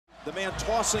The man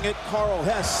tossing it, Carl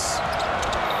Hess.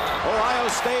 Ohio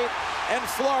State and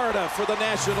Florida for the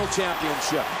national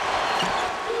championship.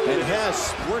 And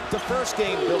Hess worked the first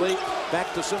game, Billy,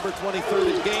 back December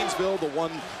 23rd in Gainesville. The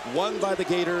one won by the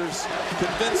Gators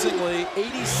convincingly,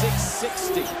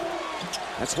 86-60.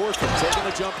 That's Horford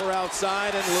taking a jumper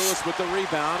outside, and Lewis with the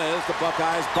rebound as the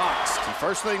Buckeyes boxed. The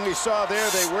first thing we saw there,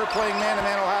 they were playing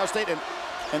man-to-man Ohio State, and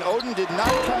Oden did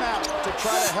not come out to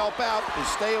try to help out and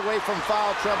stay away from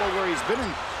foul trouble where he's been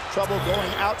in trouble going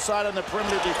outside on the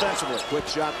perimeter defensively. Quick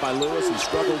shot by Lewis. He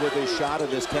struggled with his shot in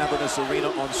this Cavernous Arena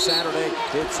on Saturday.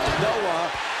 It's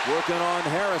Noah working on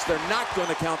Harris. They're not going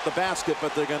to count the basket,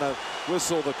 but they're going to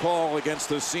whistle the call against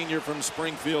the senior from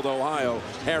Springfield, Ohio,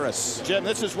 Harris. Jim,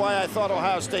 this is why I thought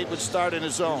Ohio State would start in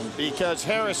his zone, because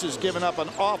Harris has given up an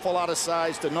awful lot of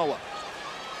size to Noah.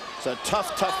 It's a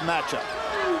tough, tough matchup.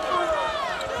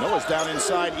 Noah's down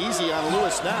inside, easy on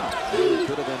Lewis now. It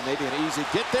could have been maybe an easy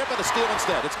get there, but a steal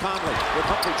instead. It's Conley with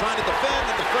Humphrey trying to defend,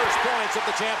 and the first points of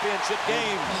the championship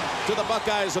game to the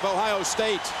Buckeyes of Ohio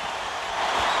State.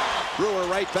 Brewer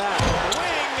right back on the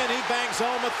wing, and he bangs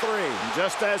home a three.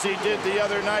 Just as he did the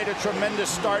other night, a tremendous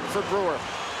start for Brewer.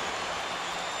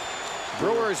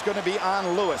 Brewer is going to be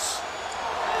on Lewis.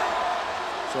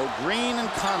 So Green and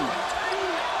Conley.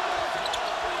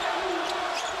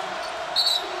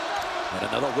 And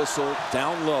another whistle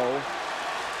down low.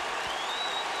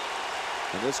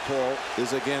 And this call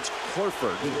is against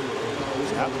Horford.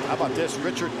 How about this?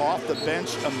 Richard off the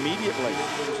bench immediately.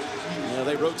 Yeah,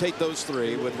 they rotate those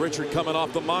three with Richard coming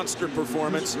off the monster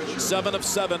performance. 7 of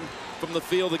 7 from the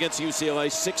field against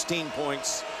UCLA, 16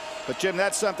 points. But Jim,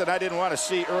 that's something I didn't want to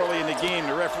see early in the game.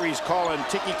 The referees calling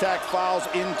ticky-tack fouls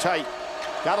in tight.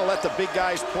 Got to let the big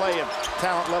guys play at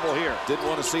talent level here. Didn't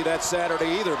want to see that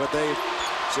Saturday either, but they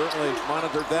certainly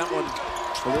monitored that one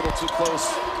a little too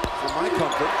close for my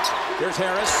comfort. Here's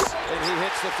Harris, and he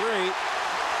hits the three.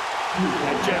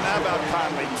 And Jim, how about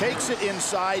Conley? Takes it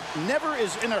inside, never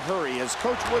is in a hurry. As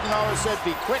Coach Wooden always said,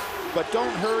 be quick, but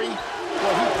don't hurry.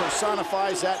 Well, he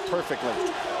personifies that perfectly.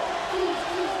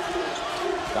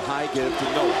 The high give to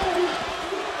Noah.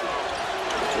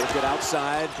 Work it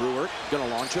outside. Brewer gonna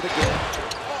launch it again.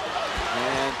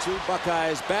 And two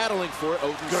Buckeyes battling for it.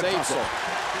 Oden saves it.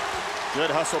 Good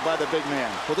hustle by the big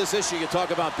man. Well, this issue you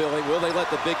talk about, Billy, will they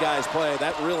let the big guys play?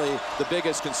 That really the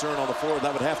biggest concern on the floor.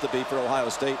 That would have to be for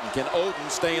Ohio State. And can Oden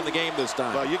stay in the game this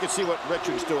time? Well, you can see what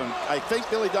Richard's doing. I think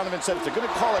Billy Donovan said if they're going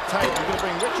to call it tight, they're going to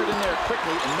bring Richard in there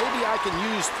quickly, and maybe I can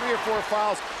use 3 or 4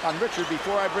 fouls on Richard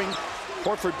before I bring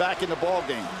Horford back in the ball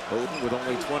game. Oden with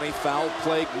only 20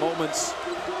 foul-plagued moments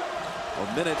or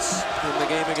minutes in the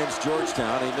game against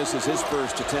Georgetown. He misses his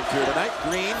first attempt here tonight.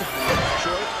 Green,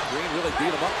 short. Green really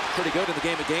beat him up pretty good in the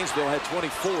game at Gainesville. Had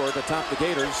 24 to top the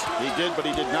Gators. He did, but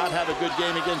he did not have a good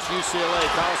game against UCLA.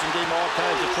 Carlson gave him all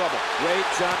kinds of trouble. Great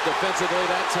job defensively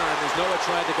that time as Noah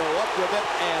tried to go up with it,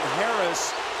 and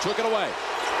Harris took it away.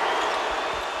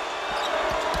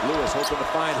 Lewis hoping to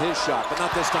find his shot, but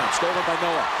not this time. Stolen by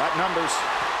Noah. That numbers.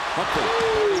 Humphrey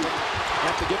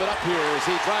have to give it up here as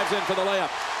he drives in for the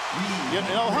layup. You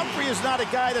know, Humphrey is not a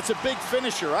guy that's a big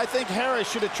finisher. I think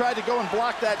Harris should have tried to go and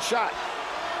block that shot.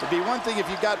 It'd be one thing if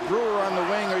you've got Brewer on the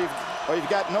wing or you've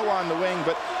got Noah on the wing,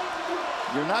 but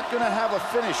you're not going to have a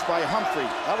finish by Humphrey.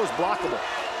 That was blockable.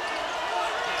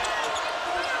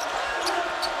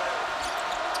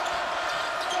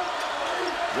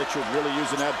 Richard really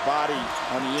using that body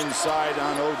on the inside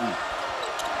on Oden.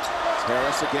 It's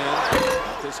Harris again,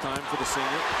 not this time for the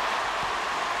senior.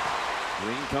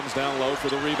 Green comes down low for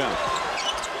the rebound.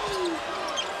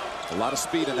 A lot of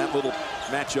speed in that little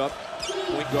matchup.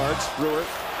 Point guards, Brewer,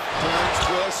 turns,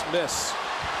 twist, miss.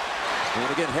 And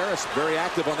again, Harris very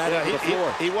active on that end of the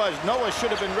floor. He was. Noah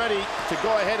should have been ready to go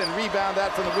ahead and rebound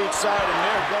that from the weak side, and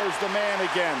there goes the man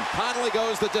again. Conley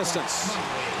goes the distance.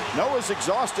 Noah's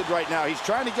exhausted right now. He's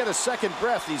trying to get a second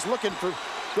breath. He's looking for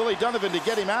Billy Donovan to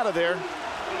get him out of there.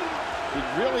 He's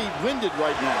really winded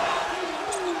right now.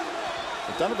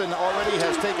 But Donovan already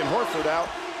has taken Horford out.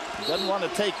 He doesn't want to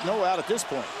take Noah out at this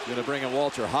point. Going to bring in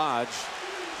Walter Hodge.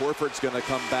 Horford's going to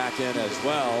come back in as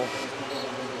well.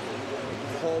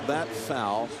 Called that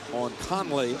foul on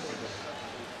Conley.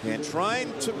 And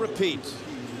trying to repeat.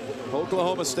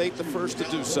 Oklahoma State the first to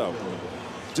do so.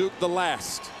 Duke the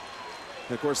last.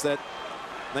 And of course, that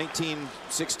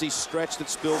 1960 stretch that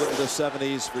spilled into the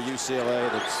 70s for UCLA,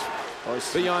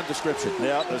 that's beyond description.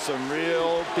 Yeah, there's some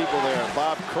real people there.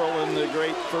 Bob Curlin, the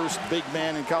great first big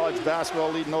man in college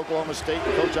basketball, leading Oklahoma State.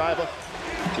 And Coach Iva,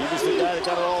 he was the guy that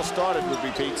got it all started with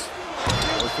repeats.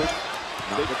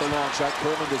 Not with the long shot.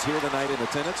 Curlin is here tonight in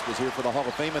attendance. Was here for the Hall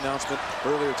of Fame announcement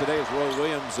earlier today as Roy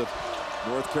Williams of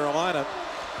North Carolina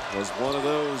Was one of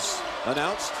those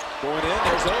announced? Going in,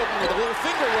 there's Oden with a little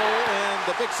finger roll, and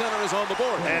the big center is on the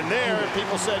board. And there,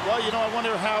 people said, well, you know, I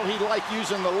wonder how he liked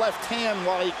using the left hand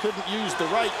while he couldn't use the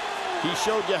right. He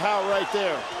showed you how right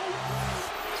there.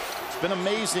 It's been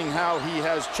amazing how he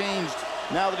has changed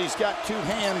now that he's got two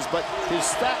hands, but his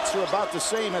stats are about the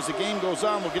same as the game goes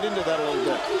on. We'll get into that a little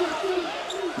bit.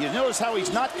 You notice how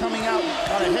he's not coming out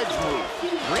on a hedge move.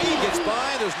 Green gets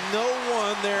by. There's no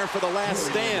one there for the last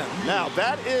stand. Now,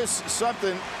 that is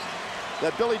something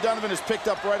that Billy Donovan has picked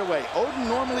up right away. Oden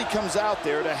normally comes out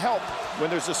there to help when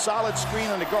there's a solid screen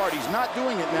on the guard. He's not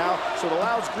doing it now, so it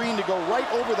allows Green to go right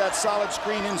over that solid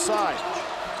screen inside.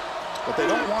 But they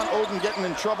don't want Oden getting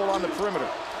in trouble on the perimeter.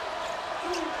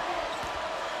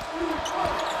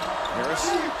 Harris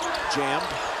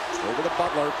jammed over to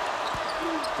Butler.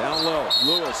 Down low,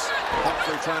 Lewis.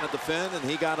 Humphrey trying to defend, and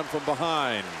he got him from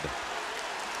behind.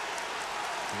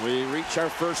 We reach our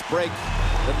first break.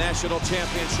 The national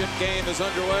championship game is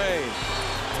underway.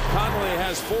 Conley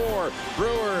has 4.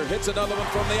 Brewer hits another one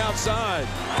from the outside.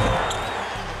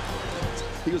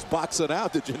 He was boxing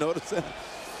out. Did you notice that?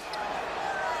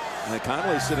 And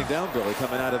Conley sitting down, Billy,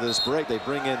 coming out of this break. They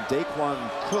bring in Daquan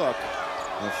Cook,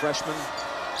 a freshman,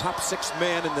 top 6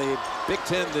 man in the Big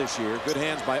Ten this year. Good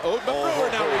hands by Oden. Brewer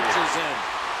now reaches in.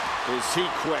 Is he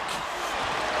quick?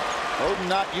 Oden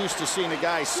not used to seeing a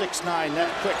guy 6'9"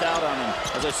 that quick out on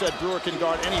him. As I said, Brewer can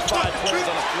guard any 5 players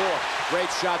on the floor.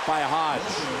 Great shot by Hodge.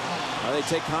 Now they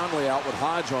take Conley out with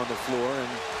Hodge on the floor. And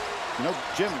you know,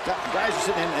 Jim, guys are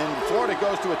sitting in, and Florida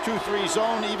goes to a 2-3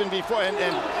 zone even before. And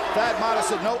Thad Matta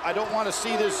said, no, I don't want to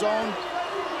see this zone.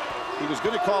 He was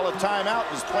going to call a timeout.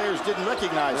 His players didn't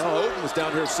recognize him. Oden was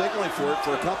down here signaling for it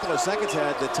for a couple of seconds.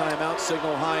 Had the timeout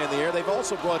signal high in the air. They've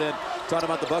also brought in, talking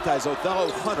about the Buckeyes, Othello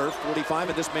Hunter, 45,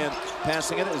 and this man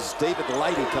passing it is David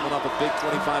Lighty, coming off a big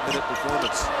 25-minute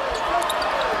performance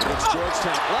against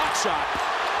Georgetown. Block shot.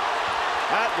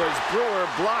 That was Brewer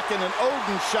blocking an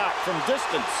Oden shot from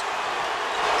distance.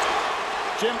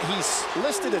 Jim, he's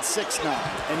listed at 6'9",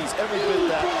 and he's every bit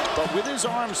that. But with his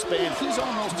arm span, he's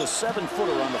almost a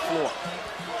 7-footer on the floor.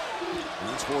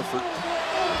 That's Horford.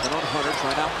 And on Hunter,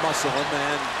 trying to out-muscle him,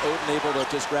 and Oden able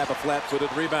to just grab a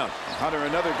flat-footed rebound. Hunter,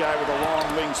 another guy with a long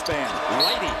wingspan.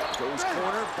 Lighty goes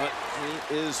corner, but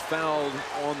he is fouled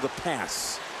on the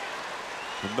pass.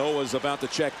 And Noah's about to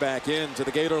check back into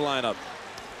the Gator lineup.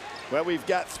 Well, we've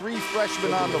got 3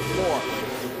 freshmen on the floor.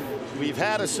 We've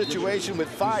had a situation with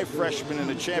 5 freshmen in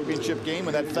a championship game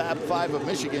with that Fab 5 of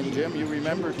Michigan, Jim. You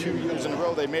remember 2 years in a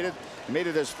row they made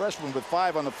it as freshmen with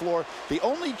 5 on the floor. The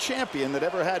only champion that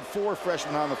ever had 4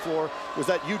 freshmen on the floor was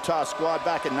that Utah squad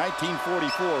back in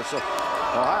 1944. So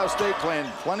Ohio State playing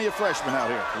plenty of freshmen out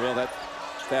here. Well, that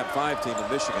Fab 5 team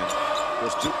in Michigan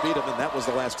was Duke beat them, and that was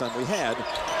the last time we had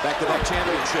back-to-back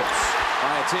championships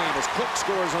by a team as Cook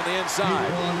scores on the inside.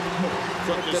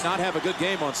 Cook did not have a good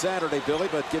game on Saturday, Billy,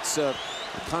 but gets a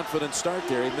confident start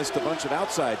there. He missed a bunch of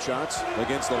outside shots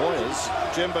against the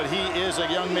Hoyas. Jim, but he is a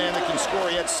young man that can score.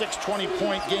 He had 6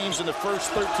 20-point games in the first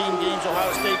 13 games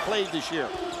Ohio State played this year.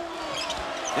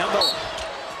 Now Noah.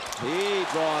 He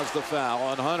draws the foul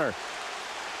on Hunter.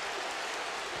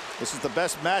 This is the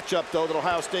best matchup, though, that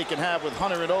Ohio State can have with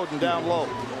Hunter and Oden down low.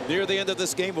 Near the end of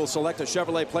this game, we'll select a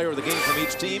Chevrolet player of the game from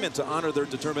each team, and to honor their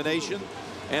determination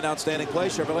and outstanding play,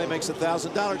 Chevrolet makes a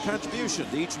 $1,000 contribution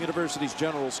to each university's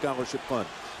general scholarship fund.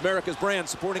 America's brand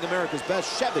supporting America's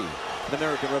best, Chevy, an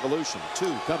American Revolution. 2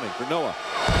 coming for Noah.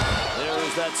 There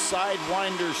is that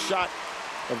sidewinder shot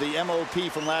of the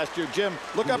MOP from last year. Jim,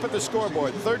 look up at the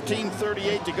scoreboard.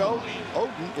 13:38 to go.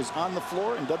 Oden is on the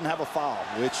floor and doesn't have a foul.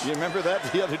 Which, you remember that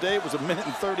the other day? It was 1 minute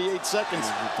and 38 seconds.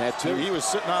 Had 2. He was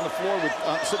sitting on the floor with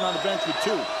sitting on the bench with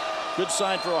 2. Good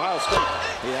sign for Ohio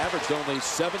State. He averaged only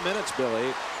 7 minutes, Billy,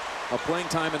 of playing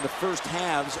time in the first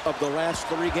halves of the last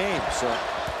 3 games. So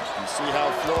you see how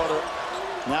Florida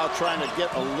now trying to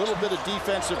get a little bit of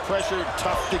defensive pressure.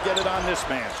 Tough to get it on this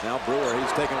man. Now Brewer,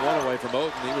 he's taking one away from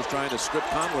Oden. He was trying to strip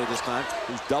Conley this time.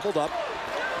 He's doubled up.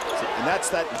 And that's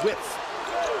that width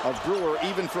of Brewer,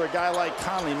 even for a guy like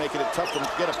Conley, making it tough to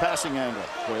get a passing angle.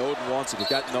 Boy, Oden wants it. He's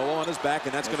got Noah on his back,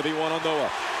 and that's going to be one on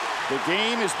Noah. The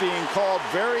game is being called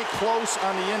very close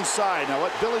on the inside. Now,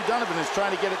 what Billy Donovan is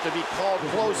trying to get it to be called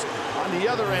close on the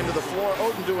other end of the floor.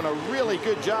 Oden doing a really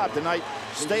good job tonight,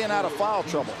 staying out of foul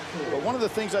trouble. But one of the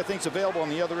things I think is available on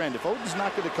the other end, if Oden's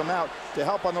not going to come out to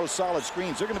help on those solid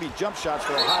screens, they're going to be jump shots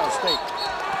for Ohio State.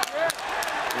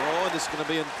 Oh, and this is going to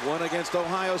be one against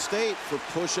Ohio State for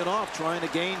pushing off, trying to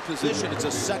gain position. It's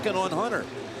a second on Hunter.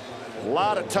 A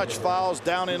lot of touch fouls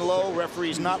down in low.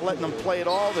 Referees not letting them play at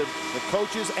all. The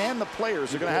coaches and the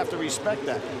players are going to have to respect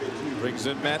that. Brings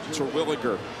in Matt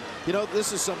Terwilliger. You know,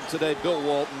 this is something today. Bill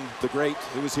Walton, the great,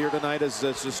 who was here tonight as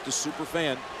just a super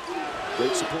fan,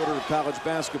 great supporter of college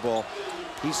basketball.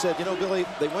 He said, you know, Billy,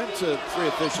 they went to 3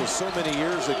 officials so many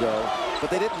years ago,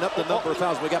 but they didn't up the number of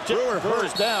fouls. We got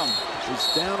Brewer's down.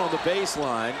 He's down on the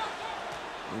baseline.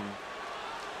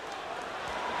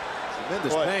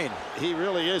 Tremendous pain. He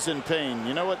really is in pain.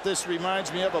 You know what this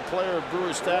reminds me of? A player of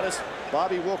Brewer status,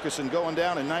 Bobby Wilkerson, going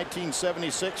down in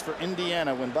 1976 for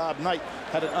Indiana when Bob Knight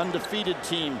had an undefeated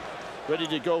team ready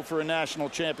to go for a national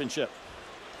championship.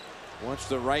 Watch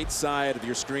the right side of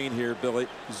your screen here, Billy.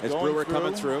 As Brewer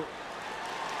coming through.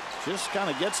 Just kind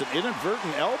of gets an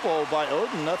inadvertent elbow by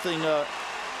Oden. Nothing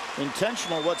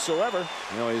intentional whatsoever.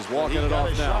 You know, he's walking it off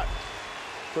now. Shot.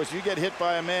 Of course, you get hit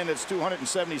by a man that's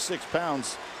 276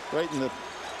 pounds right in the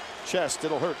chest,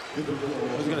 it'll hurt.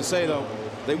 I was going to say, though,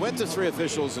 they went to 3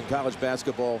 officials in college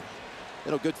basketball,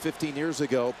 you know, good 15 years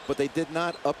ago, but they did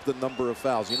not up the number of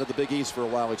fouls. You know, the Big East for a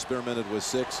while experimented with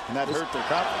 6. And that hurt their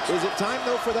confidence. Is it time,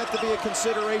 though, for that to be a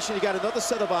consideration? You got another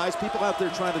set of eyes, people out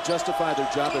there trying to justify their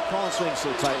job. They're calling things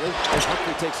so tightly as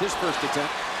Humphrey takes his first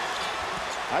attempt.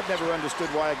 I've never understood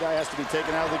why a guy has to be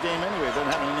taken out of the game anyway. It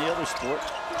doesn't happen in any other sport.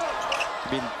 I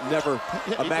mean, never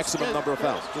a maximum number of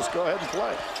fouls. Just go ahead and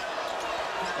play.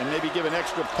 And maybe give an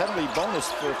extra penalty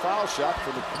bonus for a foul shot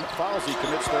for the fouls he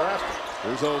commits thereafter.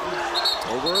 Here's Oden.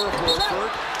 Over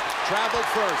Horford. Traveled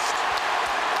first.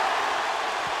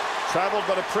 Traveled,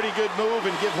 but a pretty good move,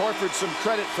 and give Horford some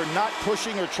credit for not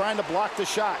pushing or trying to block the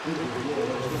shot.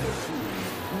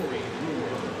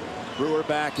 Brewer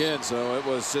back in, so it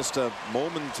was just a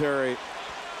momentary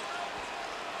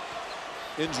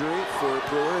injury for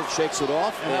Brewer. Shakes it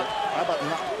off. How about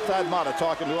Thad Matta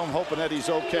talking to him, hoping that he's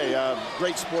okay.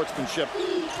 Great sportsmanship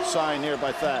sign here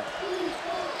by Thad.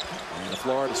 And the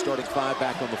Florida starting 5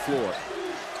 back on the floor.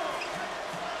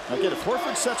 Again, if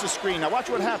Horford sets a screen, now watch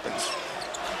what happens.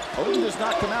 Oden does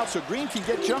not come out, so Green can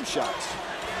get jump shots.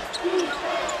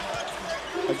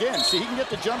 Again, see, he can get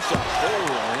the jump shot.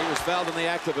 Oh, and he was fouled in the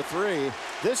act of a 3.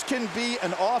 This can be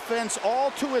an offense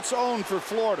all to its own for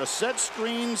Florida. Set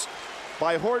screens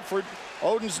by Horford.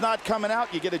 Oden's not coming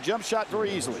out. You get a jump shot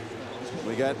very easily.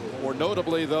 We got, more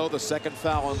notably, though, the second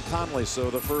foul on Conley. So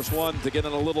the first one to get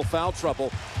in a little foul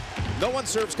trouble. No one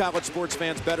serves college sports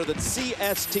fans better than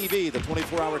CSTV, the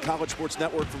 24-hour college sports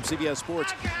network from CBS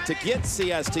Sports. To get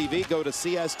CSTV, go to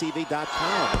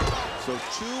CSTV.com. So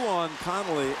 2 on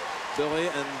Conley, Billy,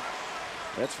 and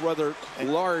that's rather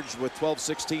large with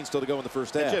 12:16 still to go in the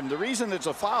first half. Jim, the reason it's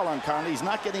a foul on Conley, he's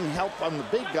not getting help on the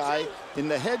big guy in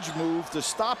the hedge move to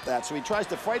stop that. So he tries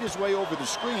to fight his way over the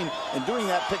screen, and doing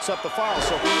that picks up the foul.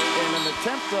 So in an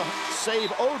attempt to save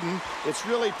Oden, it's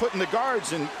really putting the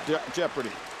guards in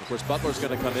jeopardy. Of course, Butler's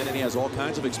going to come in, and he has all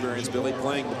kinds of experience, Billy,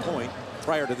 playing the point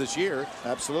prior to this year.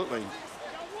 Absolutely.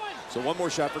 So one more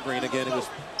shot for Green. Again, he was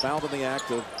fouled in the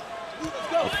act of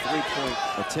a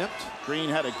 3-point attempt. Green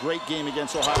had a great game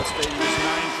against Ohio State. He was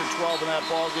 9 for 12 in that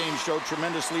ball game, showed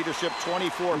tremendous leadership,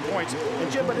 24 points.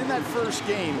 And Jim, but in that first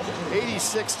game,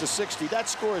 86-60, that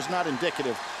score is not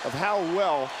indicative of how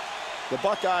well the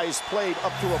Buckeyes played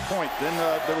up to a point. Then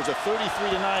there was a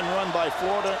 33-9 run by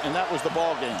Florida, and that was the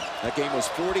ball game. That game was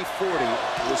 40-40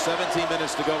 with 17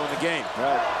 minutes to go in the game.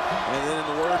 Right. And then in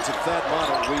the words of Thad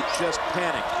Matta, we just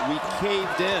panicked. We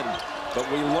caved in, but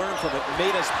we learned from it,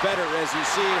 made us better. As you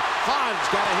see, Hodge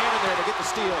got a hand in there to get the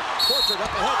steal. Horford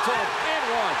up ahead to him, and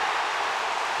one.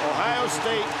 Ohio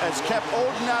State has kept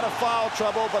Oden out of foul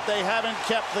trouble, but they haven't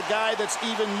kept the guy that's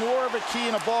even more of a key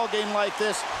in a ball game like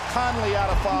this, Conley, out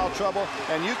of foul trouble.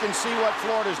 And you can see what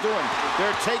Florida's doing.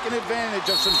 They're taking advantage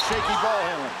of some shaky ball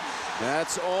handling.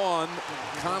 That's on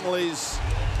Conley's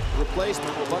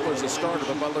replacement. Well, Butler's a starter,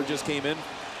 but Butler just came in,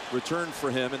 returned for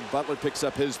him, and Butler picks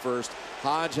up his first.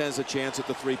 Hodge has a chance at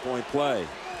the 3-point play.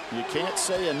 You can't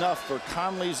say enough for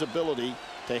Conley's ability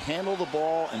to handle the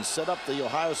ball and set up the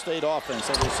Ohio State offense.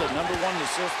 As I said, #1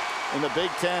 assist in the Big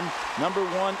Ten,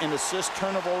 #1 in assist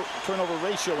turnover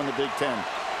ratio in the Big Ten.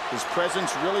 His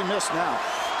presence really missed now.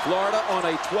 Florida on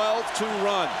a 12-2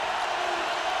 run.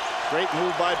 Great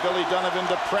move by Billy Donovan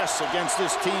to press against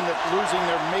this team that's losing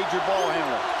their major ball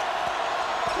handler.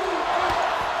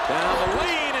 Down the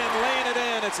lane and laying it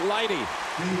in. It's Lighty.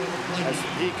 Has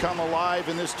he come alive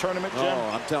in this tournament, Jim? Oh,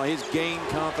 I'm telling you, he's gained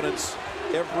confidence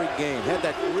every game. Had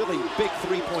that really big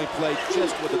 3-point play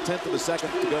just with a 1/10 of a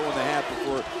second to go in the half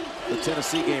before the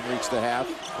Tennessee game reached the half.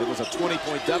 It was a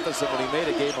 20-point deficit when he made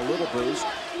it, gave him a little boost.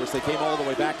 Of course, they came all the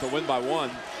way back to win by 1.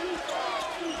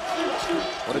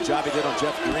 What a job he did on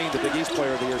Jeff Green, the Big East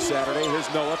Player of the Year Saturday. Here's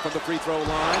Noah from the free throw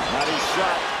line. Not his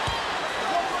shot.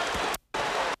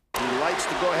 He lights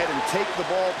wants to go ahead and take the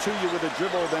ball to you with a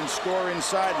dribble, then score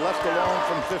inside, left alone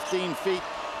from 15 feet.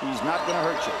 He's not going to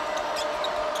hurt you.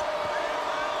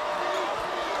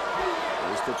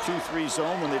 There's the 2-3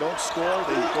 zone. When they don't score,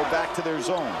 they go back to their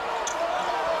zone.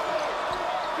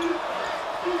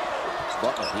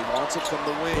 Butler, he wants it from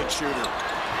the wing. Good shooter.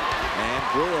 And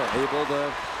Brewer able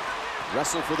to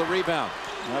wrestle for the rebound.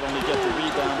 Not only get the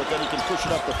rebound, but then he can push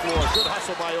it up the floor. Good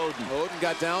hustle by Oden. Oden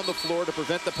got down the floor to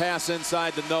prevent the pass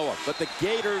inside to Noah. But the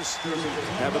Gators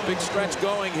have a big stretch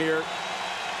going here.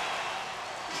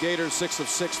 Gators 6 of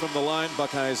 6 from the line.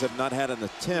 Buckeyes have not had an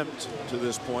attempt to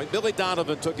this point. Billy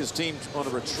Donovan took his team on a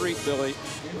retreat, Billy,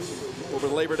 over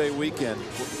Labor Day weekend.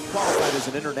 Qualified as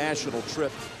an international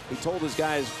trip. He told his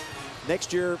guys,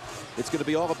 next year, it's going to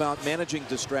be all about managing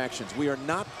distractions. We are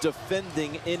not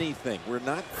defending anything. We're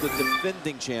not the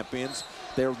defending champions.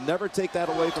 They'll never take that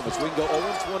away from us. We can go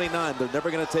 0-29. They're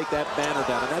never going to take that banner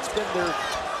down. And that's been their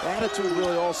attitude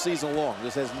really all season long.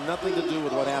 This has nothing to do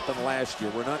with what happened last year.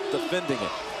 We're not defending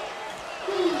it.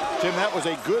 Jim, that was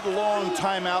a good long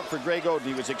timeout for Greg Oden.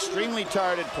 He was extremely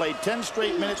tired. Had played 10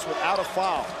 straight minutes without a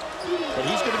foul. But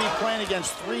he's going to be playing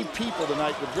against 3 people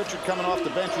tonight with Richard coming off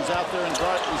the bench. He's out there and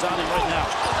he's on him right now.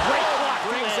 Great block.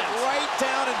 Brings it right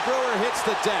down and Brewer hits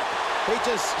the deck. He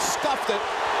just scuffed it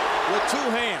with 2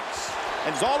 hands.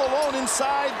 And he's all alone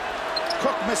inside.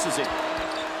 Cook misses it.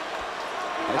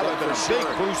 That would have been a big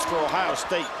boost for Ohio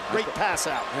State. Great pass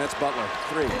out. That's Butler.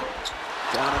 3.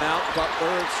 Down and out.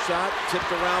 Butler shot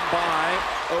tipped around by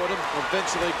Oden.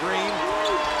 Eventually Green.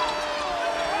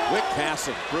 Quick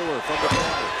passing. Brewer from the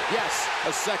corner. Yes,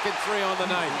 a second 3 on the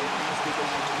night.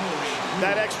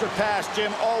 That extra pass,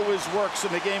 Jim, always works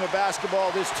in the game of basketball.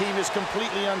 This team is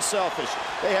completely unselfish.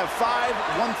 They have 5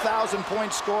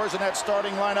 1,000-point scores in that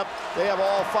starting lineup. They have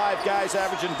all 5 guys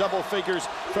averaging double figures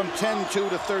from 10-2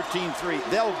 to 13-3.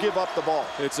 They'll give up the ball.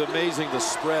 It's amazing the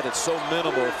spread. It's so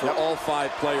minimal for all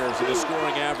 5 players in the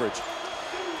scoring average.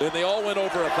 And they all went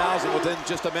over 1,000 within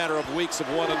just a matter of weeks of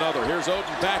one another. Here's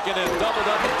Oden backing in,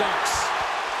 double-double dunks.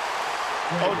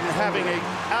 Oden having an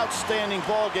outstanding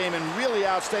ball game and really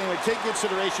outstanding. We take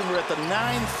consideration we're at the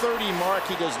 9:30 mark.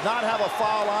 He does not have a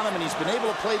foul on him, and he's been able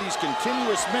to play these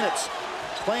continuous minutes,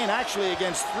 playing actually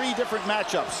against 3 different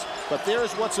matchups. But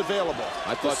there's what's available.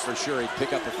 I thought for sure he'd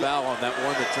pick up a foul on that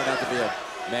one that turned out to be a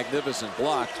magnificent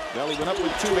block. Well, he went up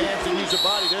with 2 hands and used a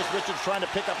body. There's Richards trying to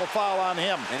pick up a foul on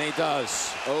him. And he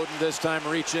does. Oden this time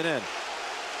reaching in.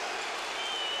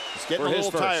 He's getting a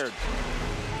little tired.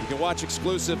 You can watch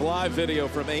exclusive live video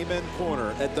from Amen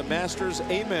Corner at the Masters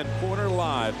Amen Corner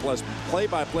Live, plus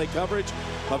play-by-play coverage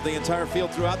of the entire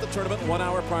field throughout the tournament 1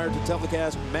 hour prior to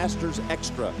telecast. Masters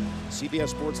Extra.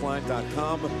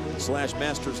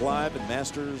 CBSSportsLine.com/Masters Live and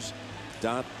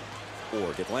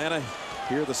Masters.org. Atlanta,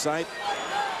 here the site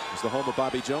is the home of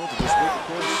Bobby Jones. And this week, of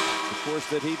course, the course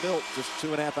that he built just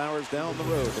 2.5 hours down the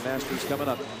road. The Masters coming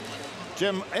up.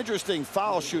 Jim, interesting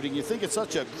foul shooting. You think it's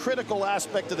such a critical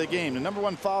aspect of the game. The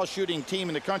 #1 foul shooting team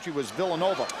in the country was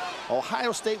Villanova.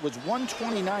 Ohio State was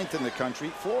 129th in the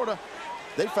country. Florida,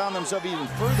 they found themselves even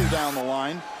further down the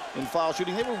line in foul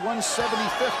shooting. They were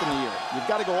 175th in the year. You've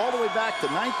got to go all the way back to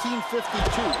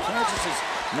 1952. Kansas's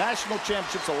national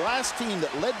championships, the last team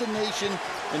that led the nation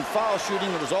in foul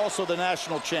shooting. It was also the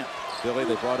national champ. Billy,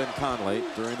 they brought in Conley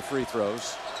during the free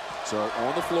throws. So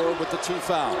on the floor with the 2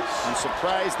 fouls. I'm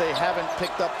surprised they haven't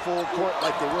picked up full court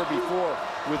like they were before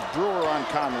with Brewer on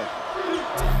Conley.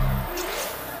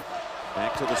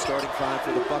 Back to the starting 5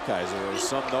 for the Buckeyes, or as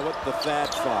some know it, the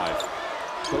Thad 5.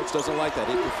 Coach doesn't like that.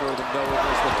 He'd prefer to know it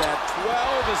as the Thad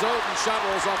 12 as Oden shot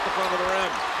rolls off the front of the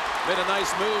rim. Made a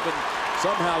nice move, and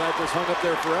somehow that just hung up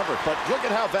there forever. But look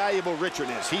at how valuable Richard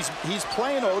is. He's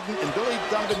playing Oden, and Billy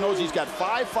Donovan knows he's got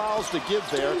 5 fouls to give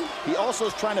there. He also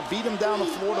is trying to beat him down the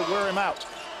floor to wear him out.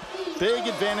 Big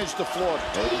advantage to Florida.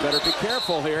 Oden better be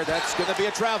careful here. That's going to be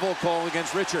a travel call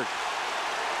against Richard.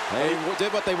 They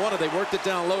did what they wanted. They worked it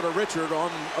down low to Richard on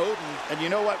Oden. And you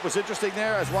know what was interesting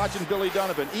there? I was watching Billy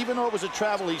Donovan. Even though it was a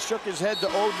travel, he shook his head to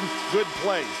Oden. Good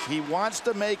play. He wants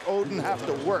to make Oden have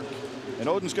to work. And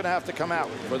Oden's going to have to come out.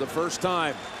 For the first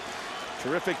time.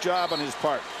 Terrific job on his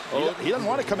part. He doesn't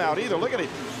want to come out either. Look at him.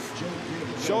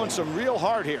 Showing some real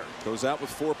heart here. Goes out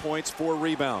with 4 points, 4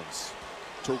 rebounds.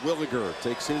 Terwilliger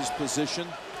takes his position.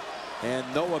 And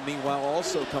Noah, meanwhile,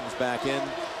 also comes back in.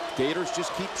 Gators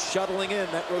just keep shuttling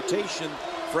in that rotation.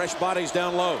 Fresh bodies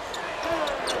down low.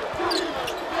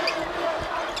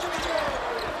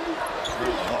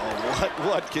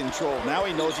 What control. Now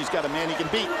he knows he's got a man he can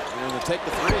beat. And to take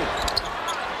the 3.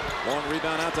 Long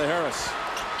rebound out to Harris.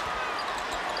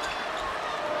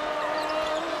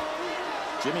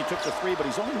 Jimmy took the 3, but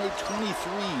he's only made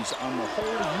 23s on the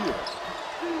whole year.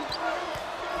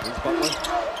 Here's Butler.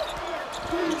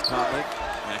 Here's Conley.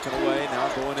 Backing away. Now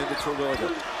going into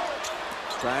Terwilliger.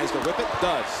 Tries to whip it.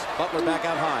 Does. Butler back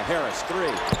out high. Harris, 3.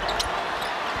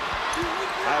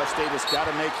 Ohio State has got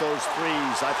to make those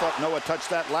 3s. I thought Noah touched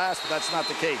that last, but that's not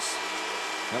the case.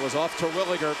 That was off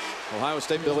Terwilliger. Ohio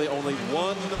State, Billy, only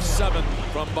 1 of 7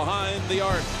 from behind the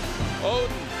arc. Oden,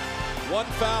 1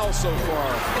 foul so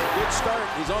far. Good start.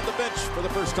 He's on the bench for the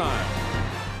first time.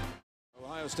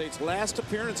 Ohio State's last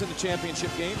appearance in the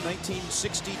championship game,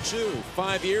 1962.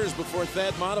 5 years before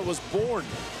Thad Matta was born.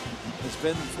 It's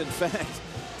been, in fact,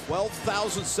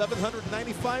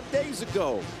 12,795 days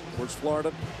ago. Towards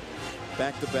Florida,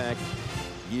 back-to-back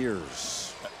years.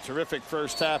 Terrific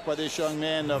first half by this young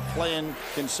man, playing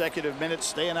consecutive minutes,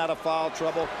 staying out of foul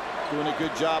trouble, doing a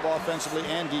good job offensively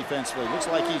and defensively. Looks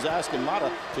like he's asking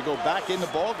Matta to go back in the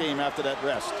ball game after that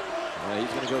rest. Yeah, he's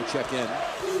going to go check in.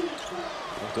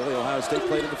 Well, Billy, Ohio State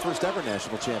played in the first ever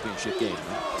national championship game,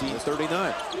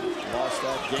 1939. Lost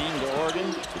that game to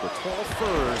Oregon. To the 12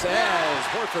 Furs as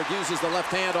Horford uses the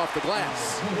left hand off the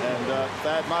glass. And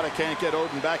Thad Matta can't get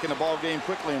Oden back in the ball game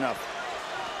quickly enough.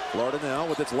 Florida now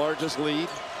with its largest lead.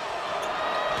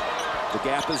 The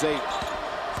gap is 8.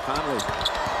 Conley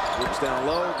whips down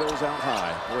low, goes out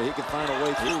high. Boy, he can find a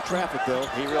way through traffic, though.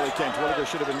 He really can. Terwilliger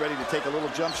should have been ready to take a little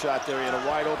jump shot there. He had a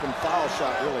wide open foul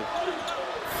shot, really.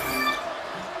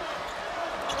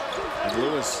 And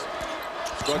Lewis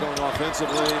struggling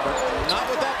offensively, but not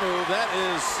with that move. That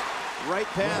is right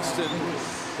past in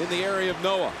the area of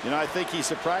Noah. You know, I think he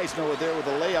surprised Noah there with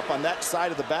a layup on that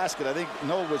side of the basket. I think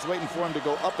Noah was waiting for him to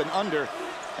go up and under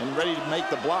and ready to make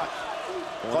the block.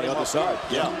 Caught him off guard.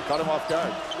 Yeah, caught him off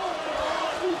guard.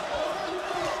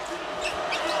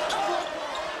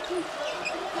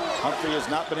 Humphrey has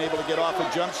not been able to get off a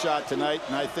jump shot tonight,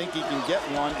 and I think he can get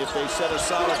one if they set a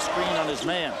solid screen on his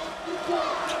man.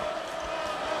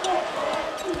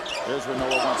 There's where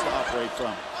Noah wants to operate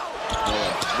from.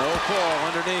 No call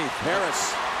underneath.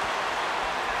 Harris.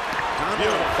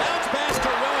 Beautiful. Bounce pass to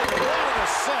Terwilliger. What an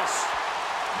assist.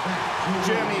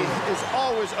 Jimmy is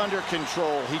always under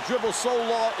control. He dribbles so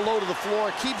low to the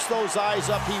floor, keeps those eyes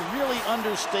up. He really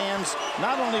understands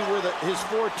not only where his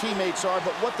 4 teammates are,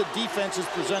 but what the defense is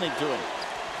presenting to him.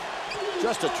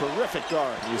 Just a terrific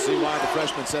guard. You see why the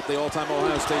freshman set the all-time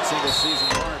Ohio State single season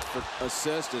mark for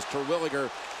assist as Terwilliger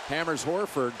hammers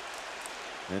Horford.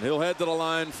 And he'll head to the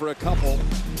line for a couple.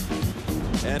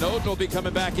 And Oden will be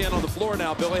coming back in on the floor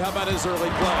now. Billy, how about his early play?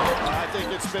 I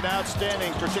think it's been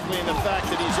outstanding, particularly in the fact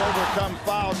that he's overcome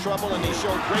foul trouble and he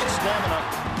showed great stamina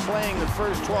playing the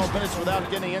first 12 minutes without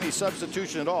getting any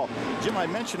substitution at all. Jim, I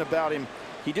mentioned about him,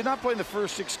 he did not play in the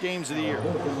first 6 games of the year.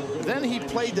 Then he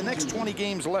played the next 20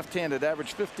 games left-handed,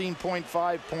 averaged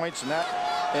 15.5 points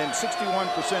and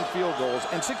 61% field goals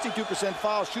and 62%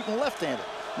 foul shooting left-handed.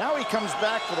 Now he comes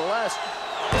back for the last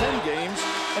 10 games,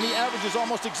 and he averages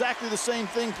almost exactly the same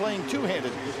thing playing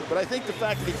two-handed. But I think the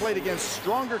fact that he played against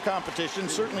stronger competition,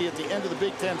 certainly at the end of the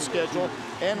Big Ten schedule,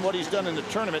 and what he's done in the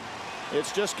tournament,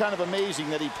 it's just kind of amazing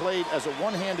that he played as a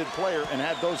one-handed player and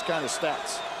had those kind of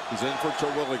stats. He's in for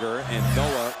Terwilliger, and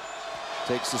Noah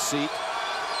takes a seat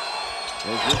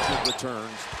as Richard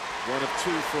returns. 1 of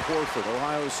 2 for Horford.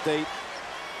 Ohio State,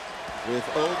 with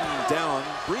Oden down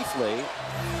briefly,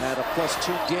 had a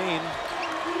 +2 gain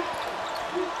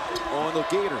on the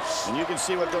Gators. And you can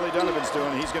see what Billy Donovan's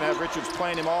doing. He's going to have Richards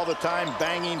playing him all the time,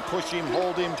 banging, push him,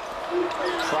 hold him,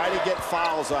 try to get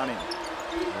fouls on him.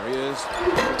 There he is,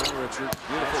 Richard.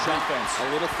 Beautiful defense. A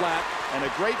little flat. And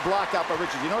a great block out by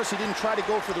Richards. You notice he didn't try to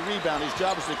go for the rebound. His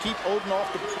job was to keep Oden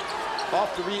off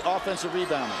the offensive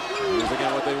rebounding. Here's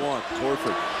again what they want.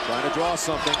 Horford trying to draw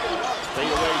something.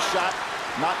 Fadeaway shot,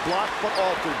 not blocked, but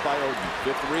altered by Oden.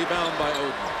 5th rebound by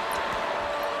Oden.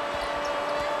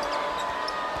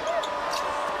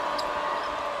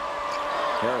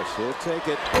 Harris, he'll take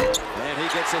it, and he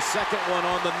gets a second one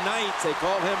on the night. They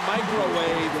call him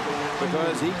microwave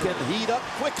because he can heat up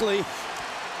quickly,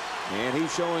 and he's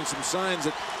showing some signs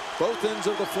at both ends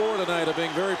of the floor tonight of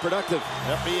being very productive.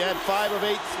 Yep, he had 5 of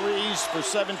 8 threes for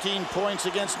 17 points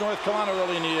against North Carolina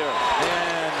early in the year.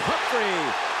 And Humphrey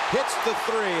hits the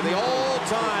 3, the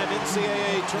all-time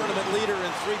NCAA tournament leader in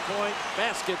 3-point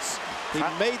baskets. He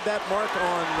made that mark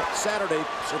on Saturday,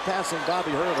 surpassing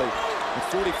Bobby Hurley.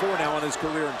 With 44 now in his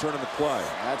career in tournament play.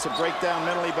 That's a breakdown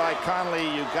mentally by Conley.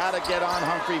 You got to get on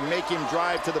Humphrey, make him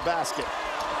drive to the basket.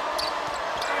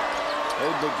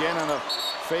 They begin on a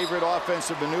favorite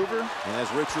offensive maneuver. And as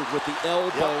Richard with the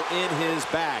elbow in his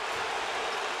back.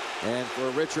 And for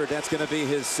Richard, that's going to be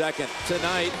his second.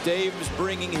 Tonight, Dave's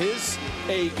bringing his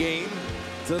A game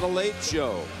to the Late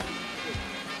Show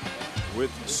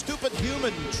with stupid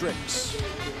human tricks.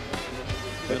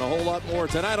 And a whole lot more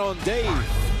tonight on Dave.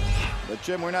 But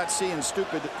Jim, we're not seeing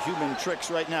stupid human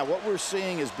tricks right now. What we're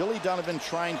seeing is Billy Donovan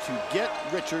trying to get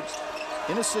Richards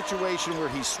in a situation where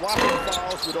he's swapping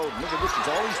fouls with Oden. Look at Richards.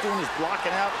 All he's doing is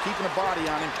blocking out, keeping a body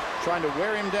on him, trying to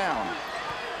wear him down.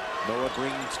 Noah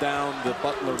brings down the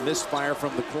Butler misfire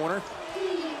from the corner.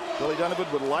 Billy Donovan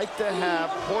would like to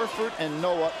have Horford and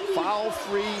Noah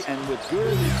foul-free and with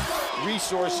good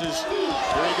resources.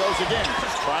 Here he goes again,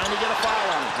 just trying to get a foul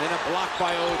on him. And a block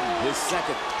by Oden, his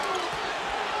second.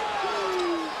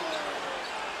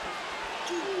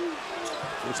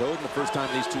 It's Oden the first time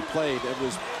these two played. It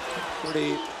was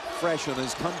pretty fresh on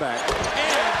his comeback.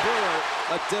 And Brewer,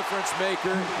 a difference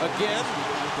maker again.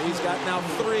 He's got now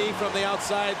 3 from the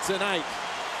outside tonight.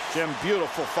 Jim,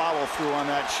 beautiful follow-through on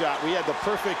that shot. We had the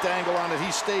perfect angle on it.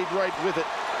 He stayed right with it.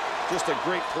 Just a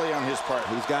great play on his part.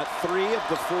 He's got 3 of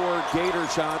the 4 Gator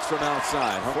shots from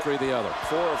outside. Humphrey the other.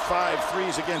 4 of 5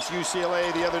 threes against UCLA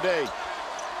the other day.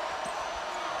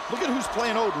 Look at who's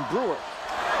playing Oden, Brewer.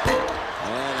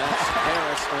 And that's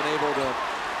Harris unable to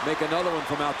make another one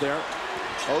from out there.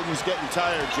 Oden's getting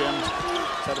tired, Jim.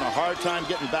 He's having a hard time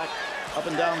getting back up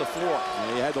and down the floor.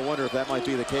 Yeah, you had to wonder if that might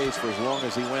be the case for as long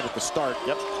as he went at the start.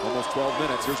 Yep. Almost 12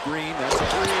 minutes. Here's Green. That's a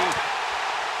 3.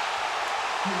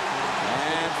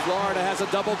 And Florida has a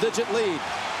double-digit lead.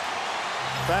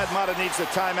 Thad Matta needs a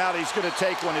timeout. He's going to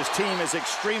take one. His team is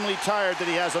extremely tired that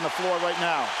he has on the floor right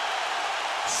now.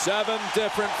 7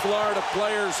 different Florida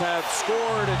players have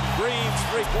scored, and Green's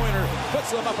three-pointer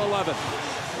puts them up 11.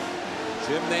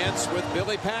 Jim Nance with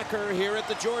Billy Packer here at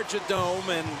the Georgia Dome,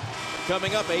 and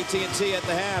coming up, AT&T at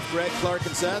the half. Greg, Clark,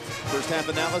 and Seth. First half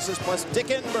analysis, plus Dick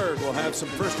Enberg will have some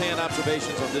first-hand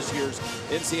observations on this year's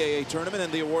NCAA tournament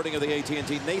and the awarding of the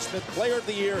AT&T Naismith Player of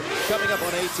the Year coming up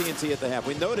on AT&T at the half.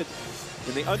 We noted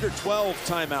in the under 12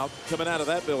 timeout coming out of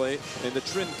that, Billy, and the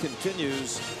trend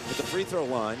continues at the free throw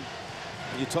line.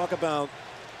 You talk about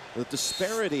the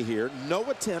disparity here. No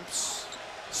attempts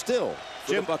still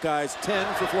for the Buckeyes,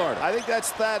 10 for Florida. I think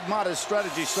that's Thad Matta's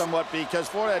strategy somewhat, because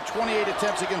Florida had 28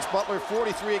 attempts against Butler,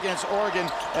 43 against Oregon,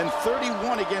 and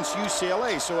 31 against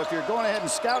UCLA. So if you're going ahead and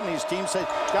scouting these teams, say,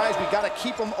 guys, we got to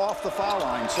keep them off the foul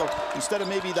line. So instead of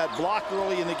maybe that block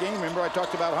early in the game, remember I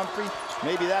talked about Humphrey?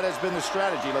 Maybe that has been the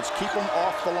strategy. Let's keep them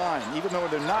off the line, even though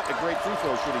they're not a great free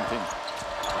throw shooting team.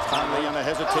 Conley on a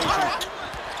hesitation.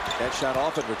 That shot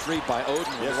off and retrieved by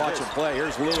Oden. Yes, watch him play.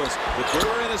 Here's Lewis with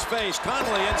Brewer in his face.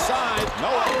 Conley inside.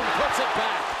 Noah puts it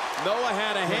back. Noah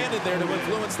had a hand in there to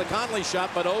influence the Conley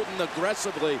shot, but Oden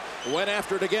aggressively went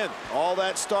after it again. All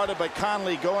that started by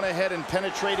Conley going ahead and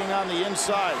penetrating on the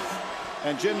inside.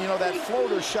 And Jim, you know, that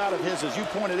floater shot of his, as you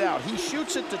pointed out, he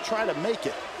shoots it to try to make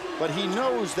it. But he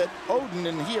knows that Oden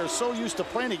and he are so used to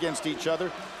playing against each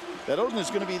other that Oden is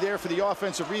going to be there for the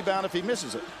offensive rebound if he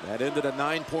misses it. That ended a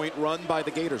 9-point run by the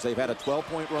Gators. They've had a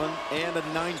 12-point run and a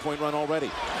 9-point run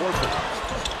already. Horford.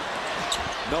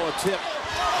 Noah tip.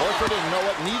 Horford and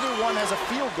Noah, neither one has a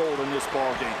field goal in this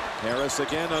ball game. Harris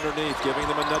again underneath, giving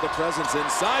them another presence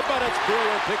inside, but it's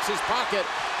Brewer picks his pocket.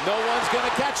 No one's going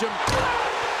to catch him.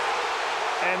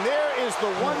 And there is the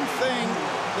one thing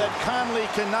that Conley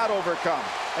cannot overcome,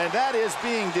 and that is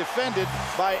being defended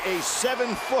by a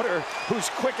 7-footer who's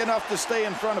quick enough to stay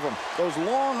in front of him. Those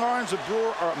long arms of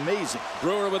Brewer are amazing.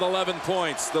 Brewer with 11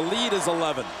 points. The lead is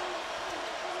 11.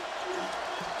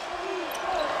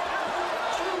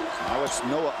 Now it's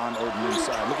Noah on Oden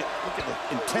inside. Look at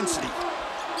the intensity.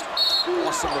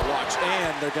 Awesome to watch.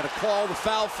 And they're going to call the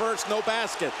foul first. No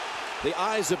basket. The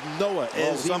eyes of Noah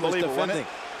as he was defending.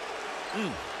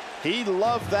 He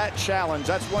loved that challenge.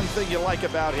 That's one thing you like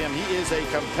about him. He is a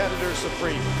competitor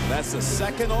supreme. That's the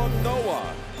second on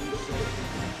Noah.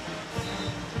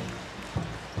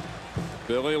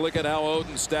 Billy, look at how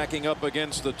Oden's stacking up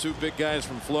against the 2 big guys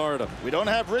from Florida. We don't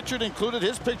have Richard included.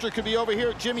 His picture could be over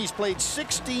here. Jimmy's played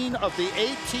 16 of the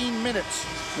 18 minutes.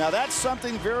 Now that's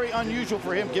something very unusual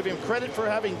for him. Give him credit for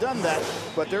having done that.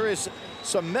 But there is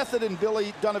some method in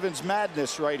Billy Donovan's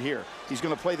madness right here. He's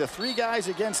going to play the 3 guys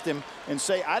against him and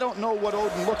say, I don't know what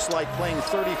Oden looks like playing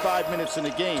 35 minutes in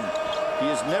a game. He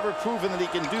has never proven that he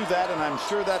can do that, and I'm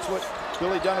sure that's what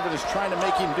Billy Donovan is trying to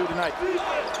make him do tonight.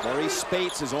 Maurice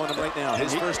Spates is on him right now.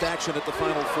 His first action at the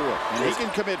Final Four. And he can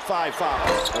commit 5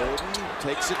 fouls. Oden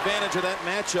takes advantage of that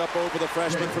matchup over the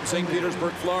freshman from St.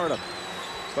 Petersburg, Florida.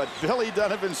 But Billy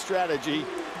Donovan's strategy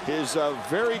is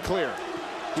very clear.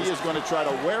 He is going to try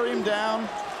to wear him down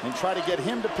and try to get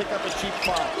him to pick up a cheap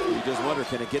foul. You just wonder,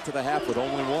 can it get to the half with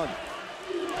only 1?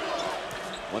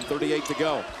 1:38 to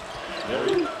go.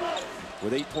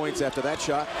 With 8 points after that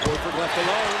shot. Horford left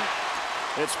alone.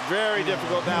 It's very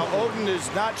difficult now. Oden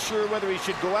is not sure whether he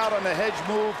should go out on the hedge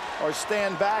move or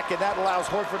stand back, and that allows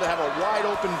Horford to have a wide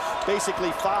open,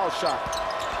 basically foul shot.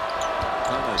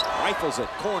 Conley rifles it,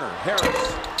 corner,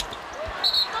 Harris.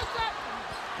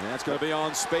 And that's going to be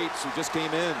on Spates, who just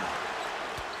came in.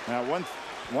 Now,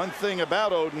 one thing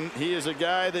about Oden, he is a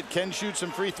guy that can shoot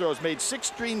some free throws. Made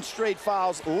 16 straight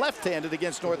fouls left-handed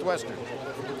against Northwestern.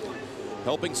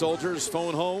 Helping soldiers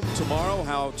phone home tomorrow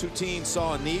how two teams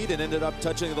saw a need and ended up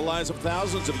touching the lives of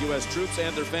thousands of U.S. troops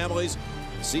and their families.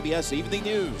 CBS Evening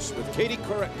News with Katie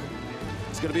Couric.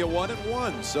 It's going to be a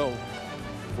 1-and-1. So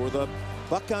for the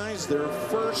Buckeyes, their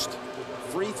first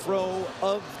free throw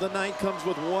of the night comes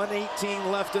with 1:18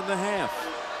 left in the half.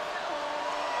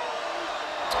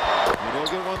 And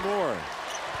they'll get one more.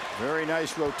 Very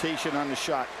nice rotation on the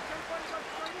shot.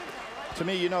 To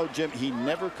me, you know, Jim, he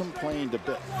never complained a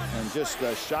bit and just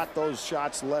shot those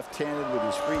shots left-handed with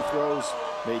his free throws.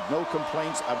 Made no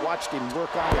complaints. I've watched him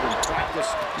work on it in practice,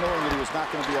 knowing that he was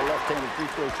not going to be a left-handed free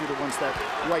throw shooter once that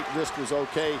right wrist was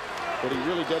okay. But he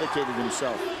really dedicated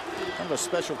himself. Kind of a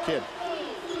special kid.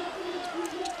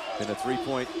 And a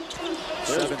 3.7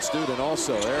 student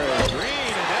also. There is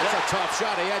Green, and that's a tough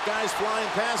shot. He had guys flying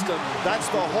past him. That's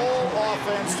the whole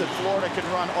offense that Florida can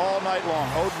run all night long.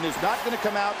 Oden is not going to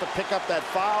come out to pick up that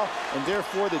foul, and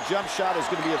therefore the jump shot is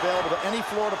going to be available to any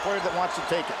Florida player that wants to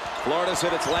take it. Florida's hit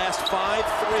its last 5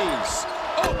 threes.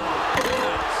 Oh,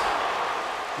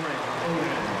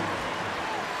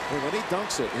 well, when he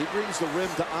dunks it, he brings the rim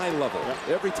to eye level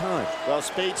every time. Well,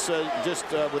 Spates just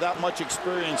without much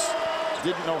experience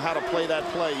didn't know how to play that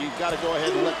play. You've got to go ahead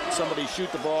and let somebody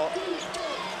shoot the ball.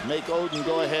 Make Oden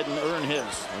go ahead and earn his.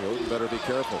 Well, Oden better be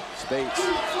careful. Spates.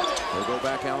 They'll go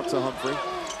back out to Humphrey.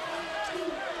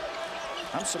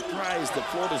 I'm surprised that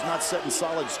Florida's not setting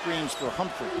solid screens for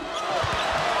Humphrey.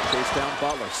 Chase down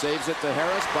Butler. Saves it to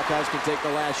Harris. Buckeyes can take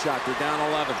the last shot. They're down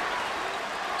 11.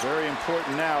 Very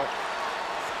important now.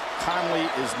 Conley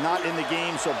is not in the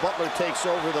game, so Butler takes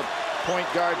over the point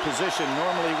guard position.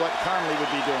 Normally what Conley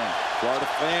would be doing. Florida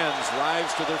fans rise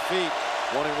to their feet,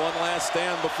 wanting one last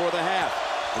stand before the half.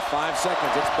 With 5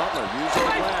 seconds, it's Butler using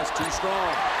the glass, too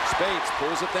strong. Spates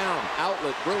pulls it down.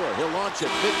 Outlet, Brewer, he'll launch it.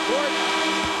 Midcourt.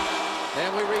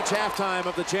 And we reach halftime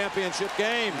of the championship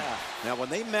game. Now, when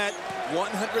they met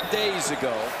 100 days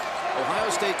ago, Ohio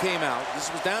State came out.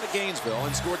 This was down at Gainesville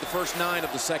and scored the first 9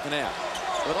 of the second half.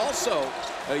 But also,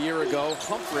 a year ago,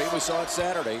 Humphrey, we saw it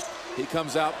Saturday, he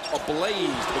comes out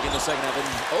ablaze to begin the second half, and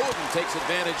Oden takes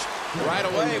advantage right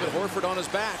away with Horford on his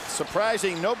back.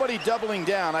 Surprising, nobody doubling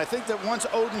down. I think that once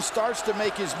Oden starts to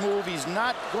make his move, he's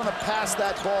not going to pass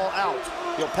that ball out.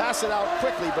 He'll pass it out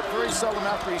quickly, but very seldom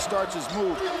after he starts his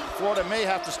move. Florida may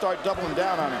have to start doubling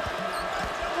down on him.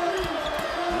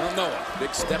 Well, Noah,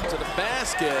 big step to the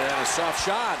basket and a soft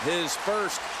shot. His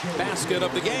first basket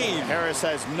of the game. Harris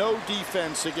has no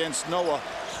defense against Noah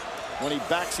when he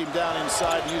backs him down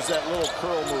inside and use that little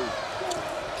curl move.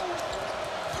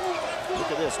 Look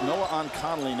at this. Noah on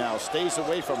Conley now. Stays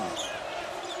away from him.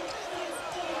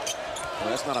 Well,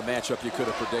 that's not a matchup you could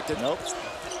have predicted. Nope.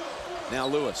 Now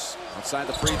Lewis outside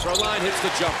the free throw line, hits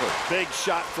the jumper. Big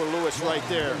shot for Lewis right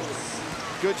there.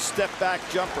 Good step back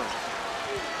jumper.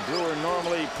 Brewer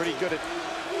normally pretty good at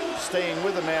staying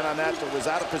with the man on that, but was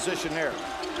out of position there.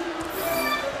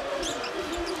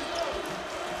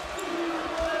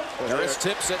 Harris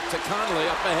tips it to Conley.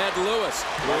 Up ahead, Lewis.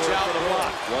 Watch out for the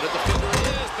block. What a defender he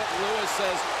is, but Lewis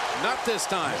says, not this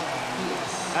time.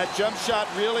 That jump shot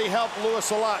really helped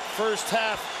Lewis a lot. First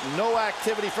half, no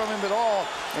activity from him at all.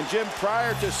 And Jim,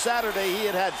 prior to Saturday, he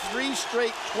had 3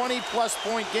 straight 20-plus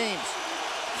point games.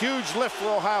 Huge lift for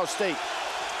Ohio State.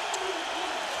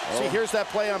 See, here's that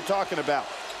play I'm talking about.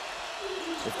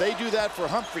 If they do that for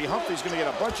Humphrey, Humphrey's going to get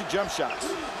a bunch of jump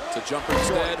shots. It's a jumper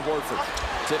instead. Horford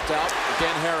tipped out.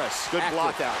 Again, Harris. Good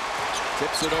block out.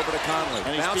 Tips it over to Conley.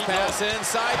 Bounce pass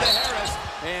inside to Harris.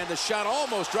 And the shot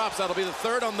almost drops. That'll be the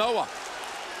third on Noah.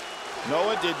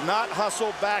 Noah did not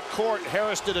hustle back court.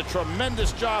 Harris did a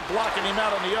tremendous job blocking him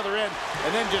out on the other end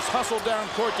and then just hustled down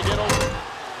court to get over.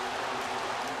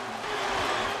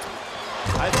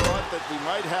 I thought that we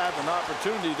might have an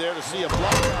opportunity there to see a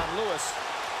block on Lewis,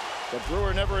 but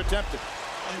Brewer never attempted.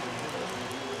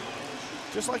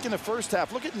 Just like in the first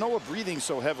half, look at Noah breathing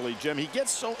so heavily, Jim. He gets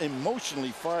so emotionally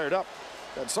fired up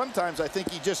that sometimes I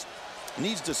think he just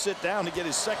needs to sit down to get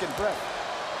his second breath.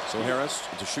 So Harris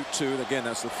to shoot 2. Again,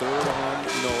 that's the third on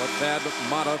Noah. Thad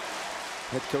Matta,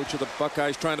 head coach of the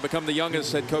Buckeyes, trying to become the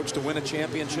youngest head coach to win a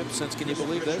championship since, can you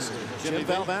believe this? Jim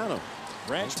Valvano.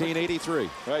 1983.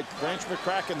 Right, Branch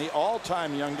McCracken, the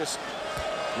all-time youngest,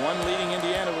 won leading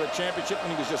Indiana with a championship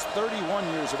when he was just 31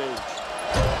 years of age.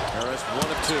 Harris 1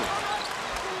 of 2.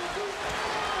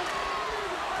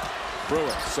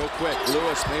 Brewer so quick.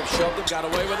 Lewis may have shoved him, got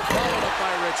away with it. Followed up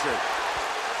by Richard.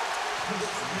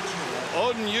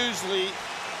 Oden usually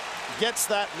gets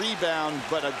that rebound,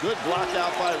 but a good block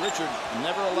out by Richard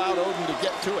never allowed Oden to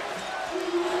get to it.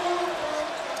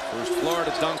 First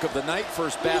Florida dunk of the night.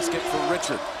 First basket for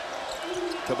Richard.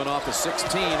 Coming off a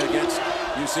 16 against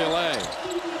UCLA.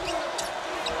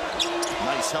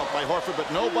 Nice help by Horford, but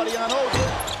nobody on Oden.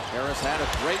 Harris had a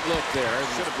great look there.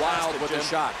 Should have wild passed it, with Jim. the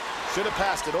shot. Should have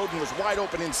passed it. Oden was wide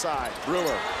open inside.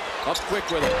 Brewer up quick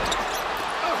with it.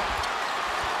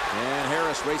 And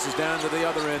Harris races down to the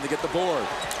other end to get the board.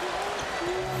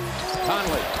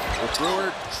 Conley with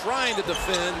Brewer trying to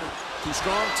defend. Too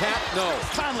strong. Tap. No.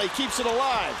 Conley keeps it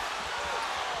alive.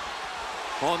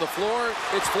 On the floor,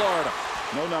 it's Florida.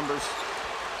 No numbers.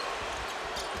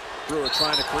 Brewer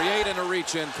trying to create and a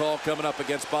reach-in call coming up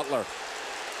against Butler.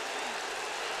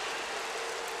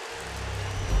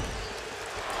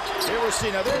 Here we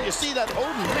see, now there you see that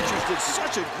Oden Richards did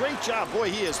such a great job. Boy,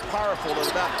 he is powerful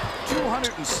at about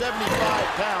 275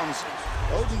 pounds.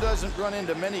 Oden doesn't run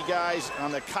into many guys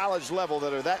on the college level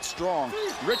that are that strong.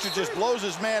 Richard just blows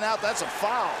his man out. That's a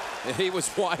foul. He was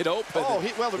wide open. Oh,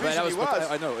 well, the reason he was.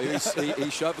 I know. He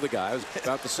shoved the guy. I was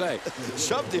about to say.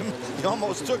 Shoved him. He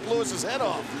almost took Lewis's head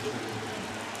off.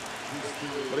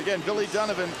 But again, Billy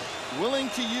Donovan willing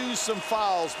to use some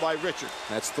fouls by Richard.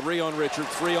 That's 3 on Richard,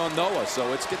 3 on Noah.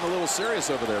 So it's getting a little serious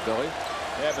over there, Billy.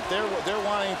 Yeah, but they're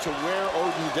wanting to wear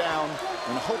Oden down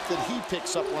and hope that he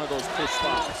picks up one of those push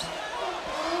fouls.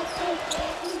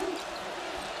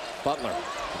 Butler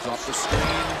is off the screen.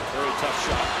 Very tough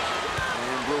shot.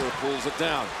 And Brewer pulls it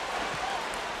down.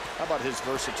 How about his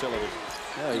versatility?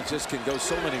 Yeah, he just can go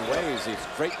so many ways. He's a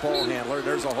great ball handler.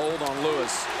 There's a hold on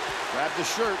Lewis. Grab the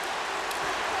shirt.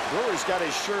 Brewer's got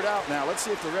his shirt out now. Let's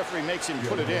see if the referee makes him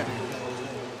put it in.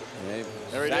 Yeah,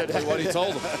 there he exactly did. what he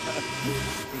told him.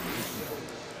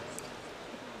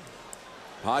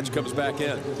 Hodge comes back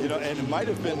in. You know, and it might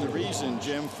have been the reason,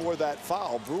 Jim, for that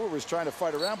foul. Brewer was trying to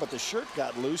fight around, but the shirt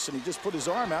got loose, and he just put his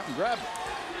arm out and grabbed it.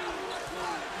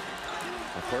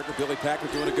 Our partner Billy Packer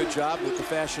doing a good job with the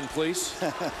fashion police.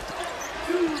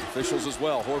 Officials as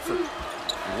well. Horford.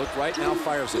 He looked right now,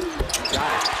 fires it.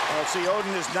 Got it. Well, see,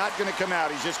 Oden is not going to come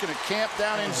out. He's just going to camp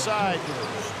down inside.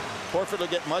 Horford will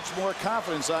get much more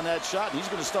confidence on that shot, and he's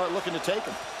going to start looking to take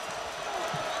him.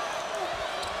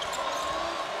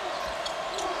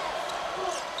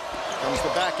 Comes the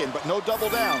back end, but no double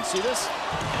down. See this?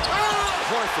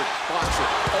 Horford blocks it.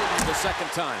 Oden the second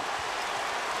time.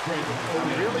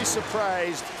 I'm really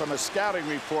surprised from a scouting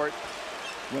report.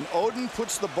 When Oden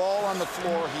puts the ball on the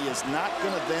floor, he is not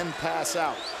going to then pass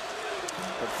out.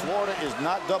 But Florida is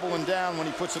not doubling down when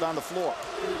he puts it on the floor.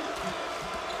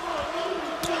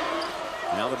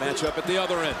 Now the matchup at the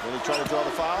other end. Will he try to draw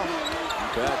the foul?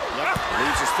 You bet. Yep.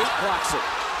 Leaves his feet, blocks it.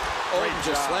 Oden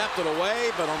just job. slapped it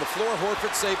away, but on the floor,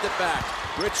 Horford saved it back.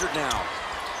 Richard now.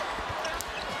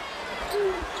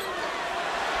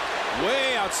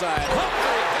 Way outside.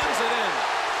 Humphrey pins it in.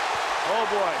 Oh,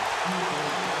 boy.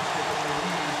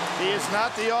 He is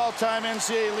not the all-time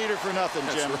NCAA leader for nothing,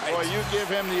 Jim. That's right. Boy, you give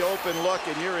him the open look,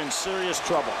 and you're in serious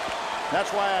trouble.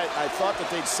 That's why I thought that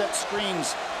they'd set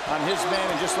screens on his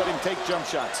man and just let him take jump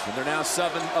shots. And they're now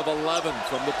 7 of 11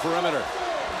 from the perimeter.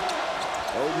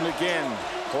 Oden again.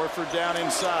 Horford down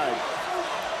inside.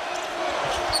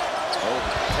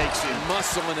 Oden Takes him.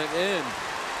 muscling it in.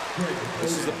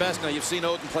 This is the best. Now, you've seen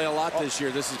Oden play a lot this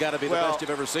year. This has got to be the best you've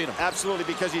ever seen him. Absolutely,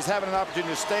 because he's having an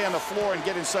opportunity to stay on the floor and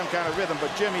get in some kind of rhythm.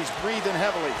 But, Jim, he's breathing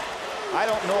heavily. I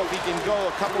don't know if he can go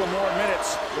a couple of more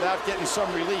minutes without getting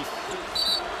some relief.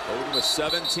 Oden with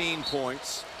 17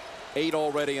 points, 8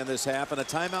 already in this half, and a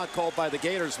timeout called by the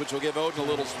Gators, which will give Oden a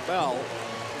little spell.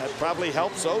 That probably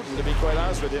helps Oden, to be quite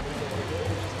honest with you.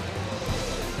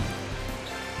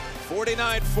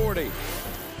 49-40.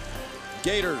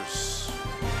 Gators.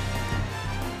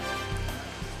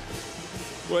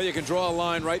 Well, you can draw a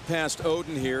line right past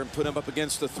Oden here and put him up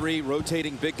against the 3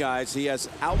 rotating big guys. He has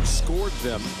outscored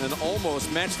them and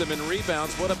almost matched them in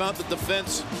rebounds. What about the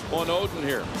defense on Oden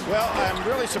here? Well, I'm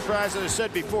really surprised, as I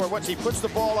said before, once he puts the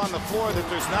ball on the floor, that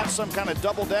there's not some kind of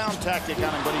double down tactic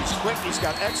on him, but he's quick. He's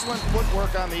got excellent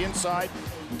footwork on the inside.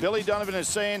 Billy Donovan is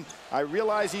saying, I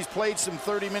realize he's played some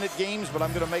 30-minute games, but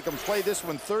I'm going to make him play this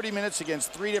one 30 minutes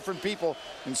against 3 different people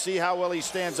and see how well he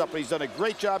stands up. But he's done a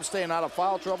great job staying out of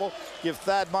foul trouble. Give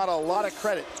Thad Matta a lot of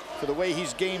credit for the way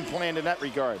he's game planned in that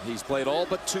regard. He's played all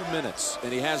but 2 minutes,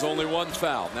 and he has only 1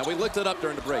 foul. Now, we looked it up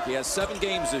during the break. He has 7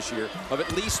 games this year of at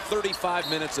least 35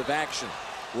 minutes of action,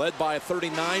 led by a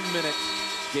 39-minute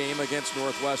game against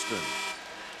Northwestern.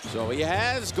 So he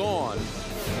has gone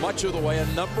much of the way a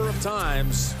number of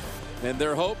times, and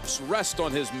their hopes rest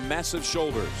on his massive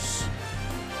shoulders.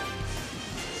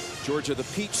 Georgia, the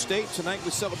Peach State. Tonight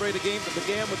we celebrate a game that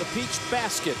began with a peach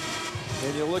basket.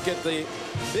 And you look at the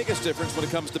biggest difference when it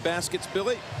comes to baskets,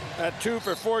 Billy. At 2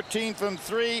 for 14 from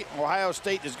 3, Ohio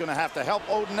State is going to have to help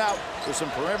Oden out with some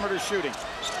perimeter shooting.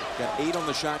 Got 8 on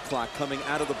the shot clock coming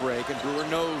out of the break, and Brewer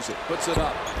knows it. Puts it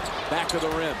up. Back of the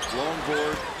rim. Long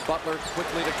board. Butler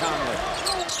quickly to Conley.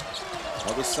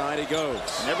 Other side he goes.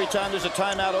 And every time there's a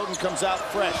timeout, Oden comes out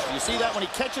fresh. You see that when he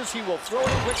catches, he will throw it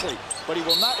quickly, but he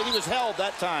will not. He was held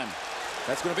that time.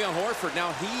 That's going to be on Horford.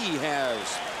 Now he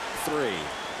has 3.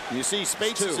 You see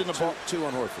Spates is in the ball. 2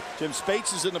 on Horford. Tim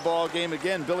Spates is in the ball game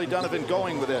again. Billy Donovan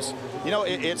going with this. You know,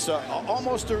 it's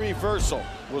almost a reversal.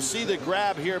 We'll see the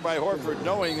grab here by Horford,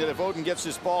 knowing that if Oden gets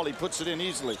this ball, he puts it in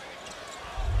easily.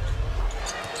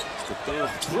 It's the third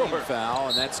foul,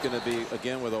 and that's going to be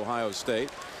again with Ohio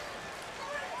State.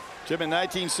 Jim, in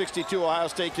 1962, Ohio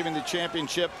State giving the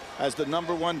championship as the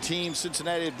 #1 team.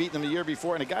 Cincinnati had beaten them the year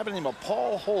before, and a guy by the name of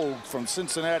Paul Hogue from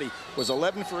Cincinnati was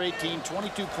 11 for 18,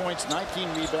 22 points, 19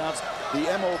 rebounds, the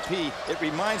MOP. It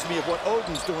reminds me of what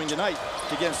Oden's doing tonight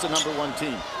against the #1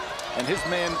 team. And his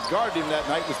man guarding him that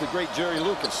night was the great Jerry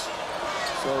Lucas.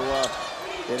 So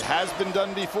it has been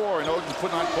done before, and Oden's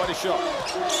putting on quite a show.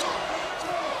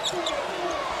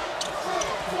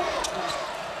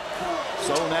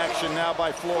 Zone action now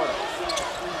by Florida.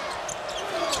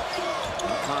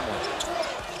 Conley.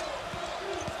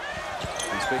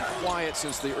 He's been quiet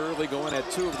since the early going. Had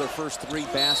 2 of their first 3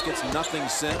 baskets. Nothing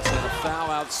since. And a foul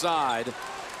outside.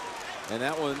 And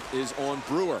that one is on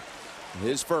Brewer.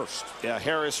 His first. Yeah,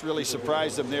 Harris really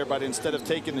surprised him there, but instead of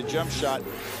taking the jump shot,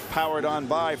 powered on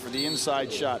by for the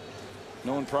inside shot.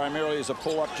 Known primarily as a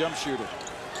pull-up jump shooter.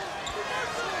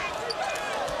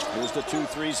 Here's the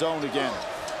 2-3 zone again.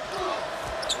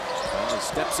 He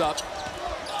steps up,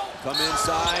 come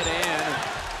inside, and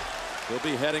he'll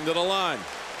be heading to the line.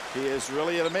 He is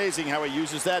really amazing how he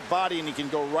uses that body, and he can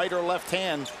go right or left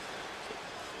hand.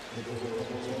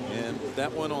 And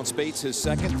that one on Spates, his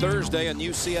second. Thursday on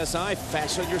UCSI.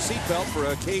 Fasten your seatbelt for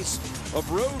a case of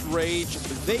road rage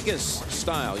Vegas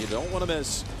style. You don't want to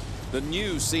miss the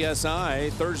new CSI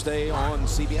Thursday on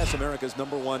CBS, America's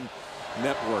 #1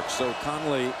 network. So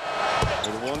Conley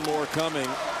with one more coming.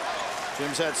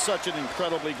 Jim's had such an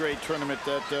incredibly great tournament.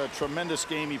 That tremendous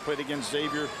game he played against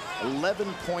Xavier.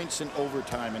 11 points in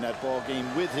overtime in that ball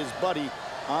game with his buddy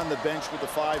on the bench with the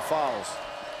 5 fouls.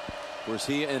 Of course,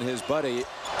 he and his buddy,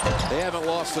 they haven't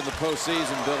lost in the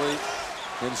postseason, Billy,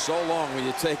 in so long when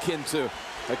you take into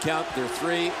account their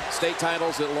 3 state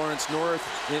titles at Lawrence North,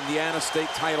 Indiana state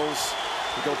titles.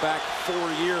 You go back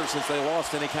 4 years since they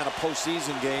lost any kind of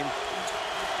postseason game.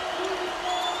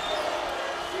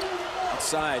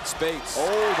 Side Spates.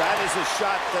 Oh, that is a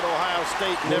shot that Ohio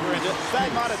State never ended.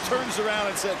 Bagmata turns around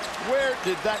and said, where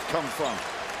did that come from?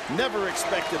 Never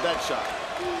expected that shot.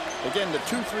 Again, the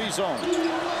 2-3 zone.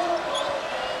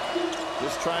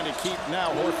 Just trying to keep now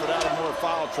Horford out of more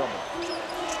foul trouble.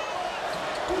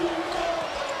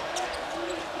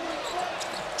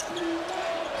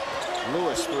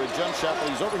 Lewis for a jump shot, but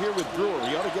he's over here with Brewer.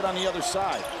 He ought to get on the other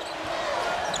side.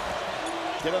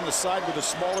 Get on the side with a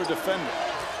smaller defender.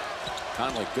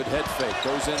 Conley, good head fake,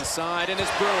 goes inside, and it's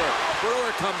Brewer.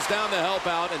 Brewer comes down to help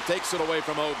out and takes it away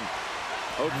from Oden.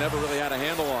 Oden never really had a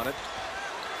handle on it.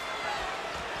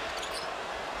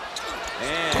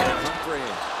 And Humphrey,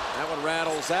 that one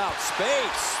rattles out.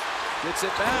 Spates gets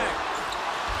it back.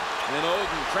 And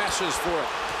Oden crashes for it.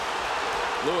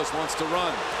 Lewis wants to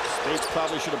run. Spates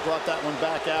probably should have brought that one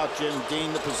back out, Jim.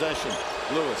 Gained the possession.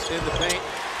 Lewis in the paint.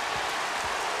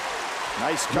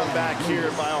 Nice comeback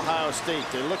here by Ohio State.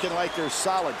 They're looking like they're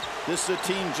solid. This is a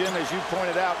team, Jim, as you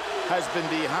pointed out, has been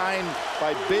behind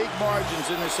by big margins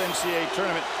in this NCAA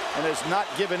tournament and has not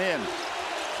given in.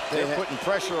 They're putting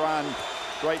pressure on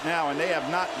right now, and they have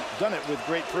not done it with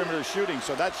great perimeter shooting,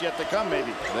 so that's yet to come,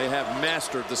 maybe. They have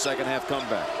mastered the second half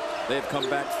comeback. They have come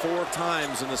back 4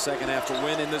 times in the second half to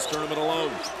win in this tournament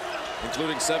alone,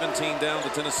 including 17 down to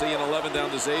Tennessee and 11 down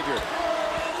to Xavier.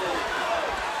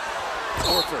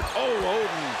 Horford. Oh,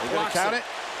 Oden. They gonna count it?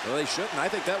 Well, they shouldn't. I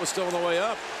think that was still on the way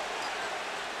up.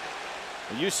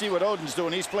 You see what Oden's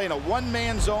doing. He's playing a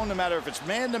one-man zone, no matter if it's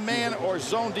man-to-man or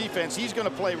zone defense. He's going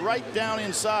to play right down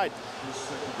inside.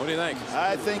 What do you think?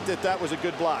 I think that that was a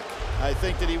good block. I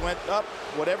think that he went up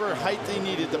whatever height they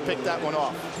needed to pick that one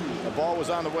off. The ball was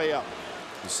on the way up.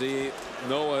 You see,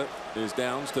 Noah is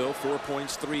down still. 4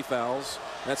 points, 3 fouls.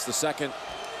 That's the second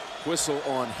whistle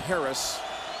on Harris.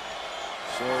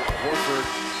 So Horford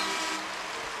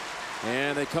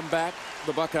And they come back,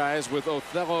 the Buckeyes, with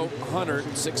Othello Hunter,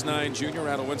 6'9" junior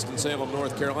out of Winston-Salem,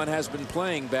 North Carolina. Has been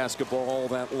playing basketball all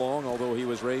that long, although he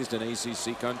was raised in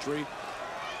ACC country.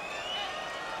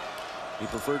 He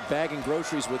preferred bagging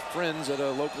groceries with friends at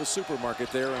a local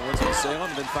supermarket there in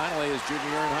Winston-Salem. Then finally, his junior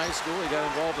year in high school, he got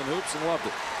involved in hoops and loved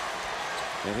it.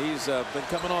 And he's been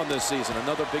coming on this season.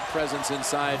 Another big presence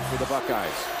inside for the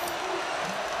Buckeyes.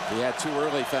 He had 2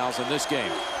 early fouls in this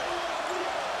game.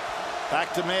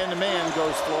 Back to man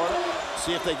goes Florida.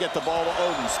 See if they get the ball to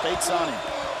Oden. Spates on him.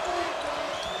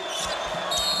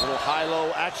 Little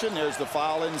high-low action. There's the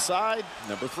foul inside.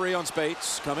 Number 3 on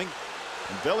Spates coming.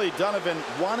 And Billy Donovan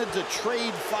wanted to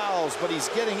trade fouls, but he's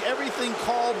getting everything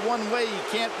called one way. You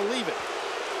can't believe it.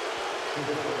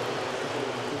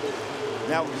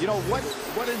 Now, you know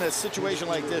what in a situation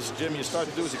like this, Jim, you start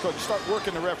to do as a coach, you start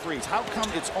working the referees. How come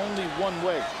it's only one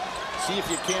way? See if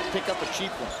you can't pick up a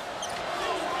cheap one.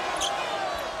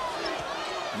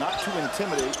 Not to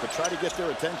intimidate, but try to get their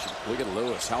attention. Look at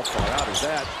Lewis. How far out is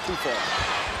that? Too far.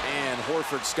 And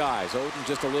Horford skies. Oden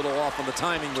just a little off on the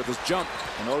timing with his jump.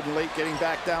 And Oden late getting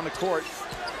back down the court.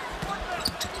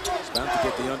 He's bound to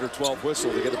get the under 12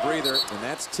 whistle to get a breather. And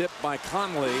that's tipped by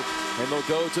Conley. And they'll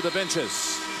go to the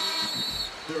benches.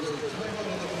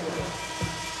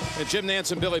 And Jim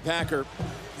Nance and Billy Packer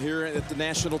here at the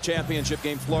national championship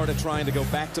game. Florida trying to go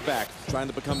back-to-back. Trying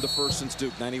to become the first since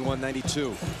Duke,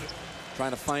 91-92.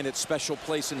 Trying to find its special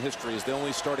place in history as the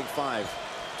only starting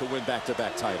 5 to win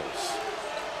back-to-back titles.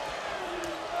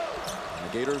 And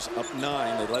the Gators up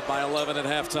 9. They led by 11 at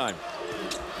halftime.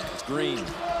 It's Green.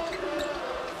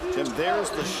 Jim, there's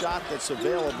the shot that's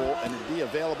available, and it'd be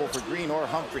available for Green or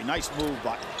Humphrey. Nice move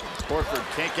by Horford.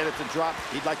 Can't get it to drop.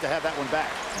 He'd like to have that one back.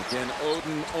 Again,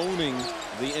 Oden owning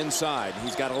the inside.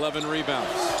 He's got 11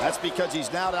 rebounds. That's because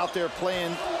he's now out there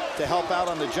playing to help out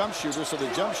on the jump shooter, so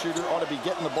the jump shooter ought to be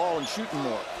getting the ball and shooting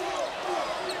more.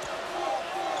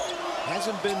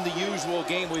 Hasn't been the usual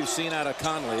game we've seen out of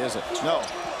Conley, is it? No.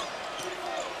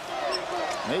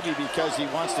 Maybe because he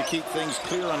wants to keep things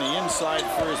clear on the inside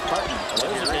for his partner.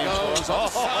 There he goes,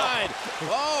 offside.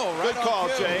 Oh, right. Good call,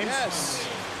 cue. James. Yes.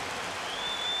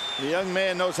 The young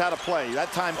man knows how to play.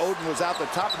 That time Oden was out the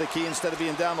top of the key instead of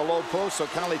being down the low post, so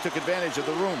Conley took advantage of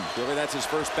the room. Billy, that's his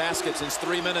first basket since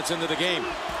 3 minutes into the game.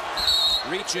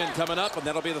 Reach in coming up, and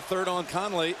that'll be the 3rd on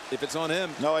Conley if it's on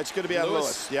him. No, it's going to be on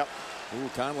Lewis. Yep. Ooh,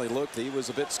 Conley looked. He was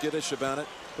a bit skittish about it.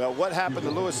 Well, what happened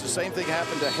to Lewis? The same thing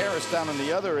happened to Harris down on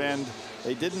the other end.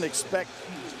 They didn't expect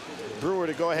Brewer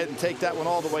to go ahead and take that one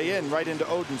all the way in, right into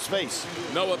Oden's face.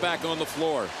 Noah back on the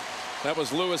floor. That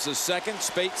was Lewis's 2nd.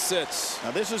 Spates sits.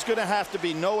 Now, this is going to have to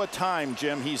be Noah time,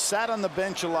 Jim. He's sat on the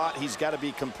bench a lot. He's got to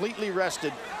be completely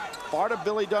rested. Part of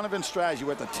Billy Donovan's strategy.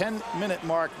 We're at the 10-minute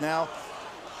mark now.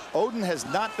 Oden has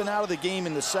not been out of the game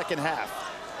in the second half.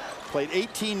 Played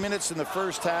 18 minutes in the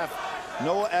first half.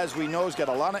 Noah, as we know, has got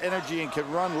a lot of energy and can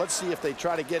run. Let's see if they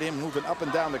try to get him moving up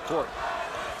and down the court.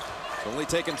 He's only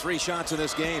taken 3 shots in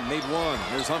this game. Made 1.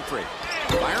 Here's Humphrey.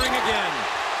 Firing again.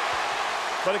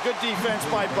 But a good defense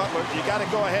by Butler. You got to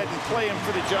go ahead and play him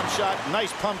for the jump shot.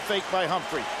 Nice pump fake by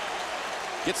Humphrey.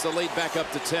 Gets the lead back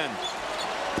up to 10.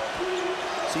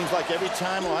 Seems like every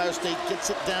time Ohio State gets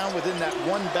it down within that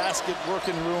one basket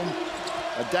working room,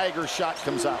 a dagger shot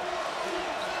comes out.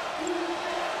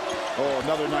 Oh,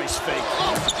 another nice fake.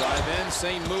 Drive in,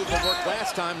 same move that worked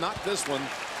last time, not this one.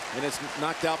 And it's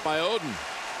knocked out by Oden.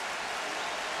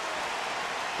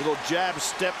 Little jab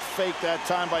step fake that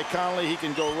time by Conley. He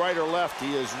can go right or left.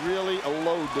 He is really a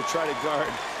load to try to guard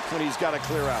when he's got to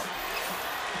clear out.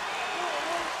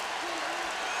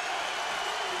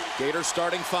 Gators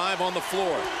starting 5 on the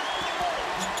floor.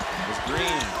 There's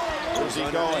Green. Where's he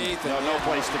going? No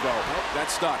place to go. Nope,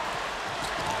 that's stuck.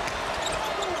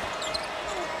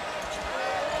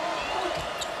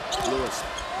 Lewis.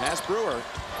 Pass Brewer.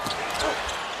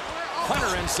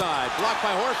 Hunter inside. Blocked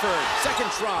by Horford.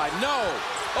 2nd try. No.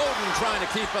 Oden trying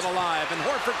to keep it alive. And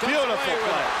Horford comes away with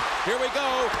it. Here we go.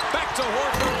 Back to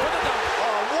Horford for the dunk.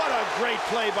 Oh, what a great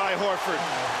play by Horford.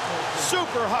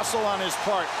 Super hustle on his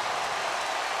part.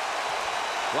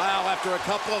 Wow, after a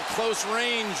couple of close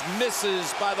range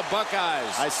misses by the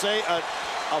Buckeyes. I say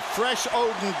a fresh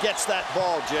Oden gets that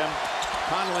ball, Jim.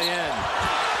 Conley in.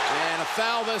 And a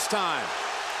foul this time.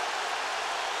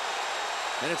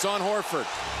 And it's on Horford.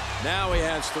 Now he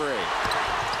has 3.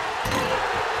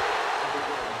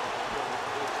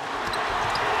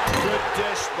 Good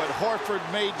dish, but Horford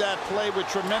made that play with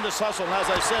tremendous hustle. And as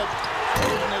I said,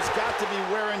 Oden has got to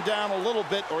be wearing down a little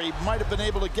bit, or he might have been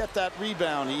able to get that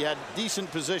rebound. He had decent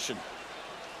position.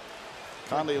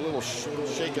 Conley a little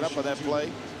shaken up on that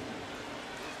play.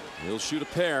 He'll shoot a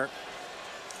pair.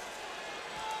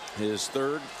 His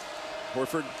third.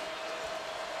 Horford.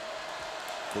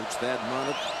 Coach Thad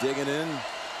Monip digging in,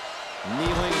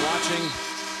 kneeling, watching.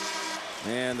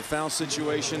 And the foul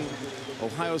situation.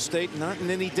 Ohio State not in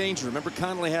any danger. Remember,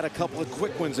 Conley had a couple of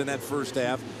quick ones in that first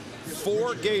half.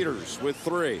 4 Gators with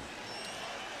 3.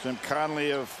 Jim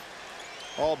Conley of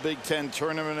all Big Ten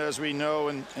tournament, as we know,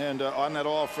 and on that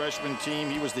all freshman team,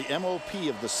 he was the MOP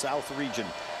of the South region,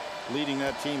 leading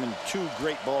that team in 2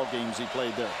 great ball games he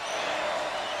played there.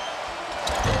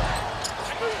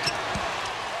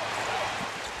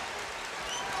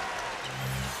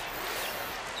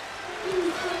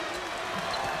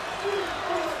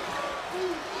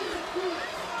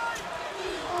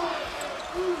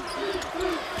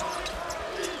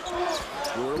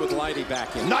 With Lighty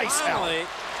back in. Nice Conley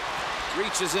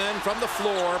reaches in from the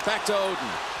floor. Back to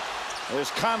Oden. There's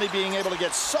Conley being able to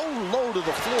get so low to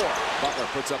the floor. Butler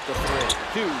puts up the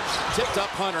 3. Huge. Tipped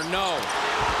up Hunter. No.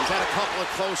 He's had a couple of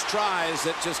close tries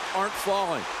that just aren't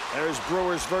falling. There's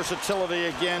Brewer's versatility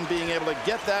again, being able to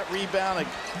get that rebound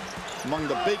among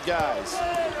the big guys.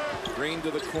 Green to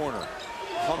the corner.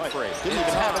 Humphrey didn't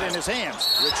even have it in his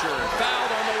hands. Richard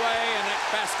fouled on the way, and that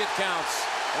basket counts.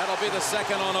 That'll be the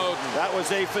second on Oden. That was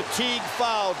a fatigue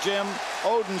foul, Jim.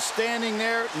 Oden standing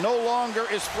there, no longer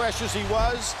as fresh as he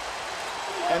was.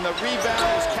 And the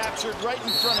rebound is captured right in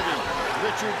front of him.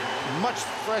 Richard, much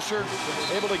fresher,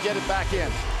 able to get it back in.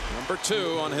 Number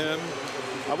 2 on him.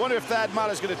 I wonder if Thad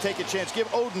Matta is going to take a chance. Give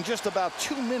Oden just about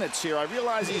 2 minutes here. I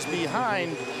realize he's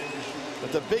behind,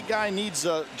 but the big guy needs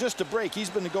just a break. He's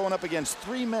been going up against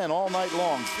 3 men all night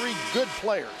long, 3 good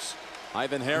players.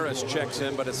 Ivan Harris checks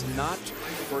in, but it's not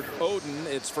for Oden,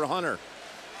 it's for Hunter.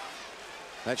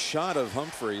 That shot of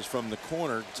Humphreys from the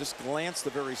corner just glanced the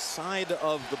very side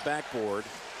of the backboard.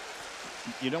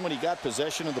 You know, when he got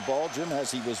possession of the ball, Jim,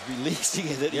 as he was releasing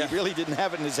it, he really didn't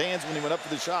have it in his hands when he went up for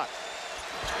the shot.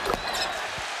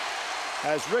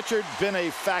 Has Richard been a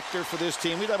factor for this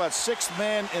team? We talk about 6th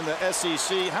man in the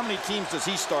SEC. How many teams does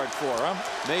he start for, huh?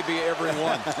 Maybe every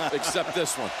one except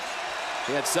this one.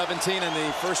 He had 17 in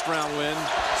the first round win,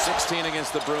 16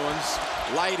 against the Bruins.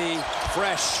 Lighty,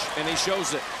 fresh, and he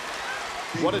shows it.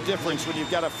 What a difference when you've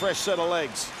got a fresh set of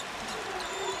legs.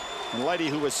 And Lighty,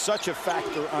 who was such a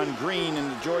factor on Green in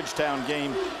the Georgetown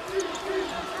game,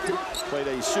 played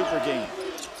a super game.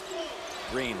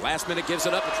 Green, last minute, gives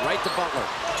it up. It's right to Butler.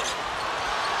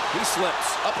 He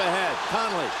slips up ahead.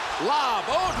 Conley, lob.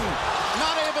 Oden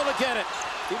not able to get it.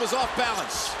 He was off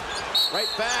balance. Right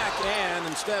back, and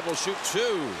instead will shoot 2.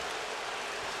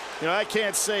 You know, I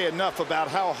can't say enough about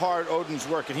how hard Oden's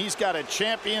working. He's got a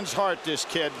champion's heart, this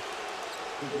kid.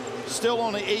 Still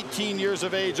only 18 years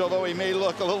of age, although he may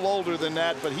look a little older than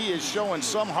that, but he is showing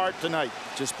some heart tonight.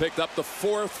 Just picked up the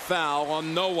 4th foul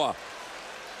on Noah.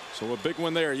 So a big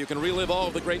one there. You can relive all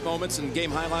of the great moments and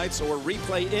game highlights or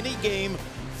replay any game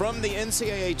from the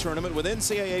NCAA tournament with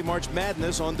NCAA March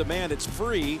Madness on demand. It's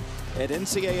free at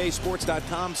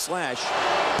ncaasports.com/March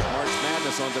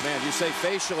Madness on demand. You say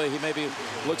facially he maybe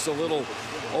looks a little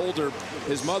older.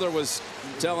 His mother was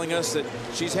telling us that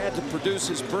she's had to produce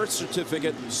his birth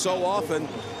certificate so often,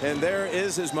 and there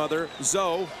is his mother,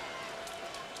 Zoe,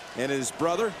 and his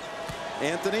brother,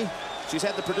 Anthony. She's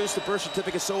had to produce the birth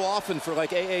certificate so often for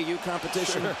like AAU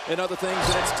competition and other things,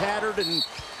 and it's tattered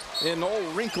and all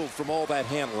wrinkled from all that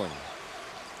handling.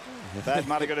 Thad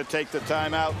Matta going to take the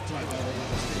timeout.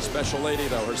 Special lady,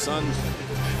 though, her son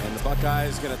and the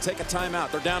Buckeyes going to take a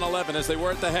timeout. They're down 11 as they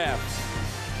were at the half.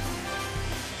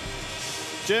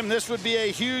 Jim, this would be a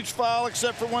huge foul,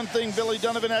 except for one thing. Billy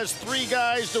Donovan has 3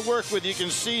 guys to work with. You can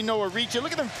see Noah reach it.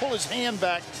 Look at him pull his hand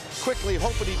back quickly,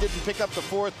 hoping he didn't pick up the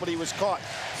 4th, but he was caught.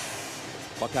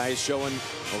 Buckeyes showing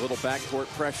a little backcourt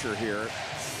pressure here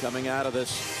coming out of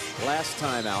this last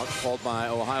timeout called by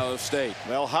Ohio State.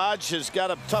 Well, Hodge has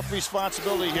got a tough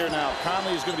responsibility here now.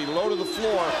 Conley is going to be low to the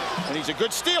floor, and he's a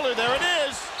good stealer. There it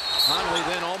is. Conley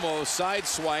then almost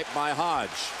sideswiped by Hodge.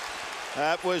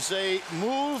 That was a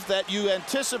move that you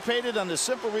anticipated on the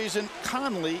simple reason,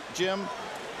 Conley, Jim,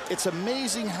 it's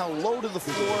amazing how low to the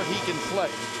floor he can play.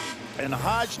 And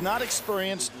Hodge, not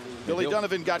experienced. Billy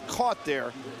Donovan got caught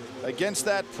there against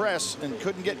that press and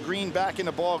couldn't get Green back in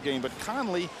the ball game. But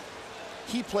Conley,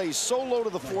 he plays so low to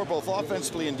the floor, both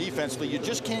offensively and defensively. You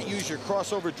just can't use your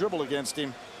crossover dribble against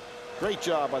him. Great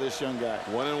job by this young guy.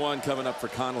 1-and-1 coming up for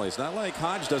Conley. It's not like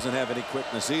Hodge doesn't have any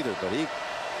quickness either, but he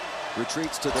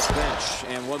retreats to the bench,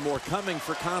 and one more coming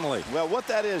for Conley. Well, what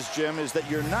that is, Jim, is that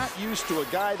you're not used to a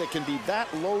guy that can be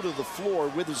that low to the floor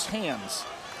with his hands.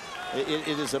 It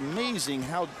is amazing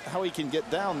how he can get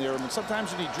down there. I mean,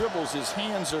 sometimes when he dribbles, his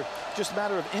hands are just a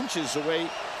matter of inches away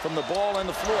from the ball and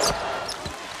the floor.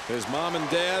 His mom and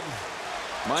dad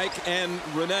Mike and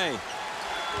Renee.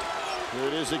 Here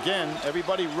it is again.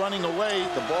 Everybody running away.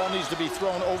 The ball needs to be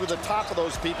thrown over the top of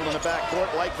those people in the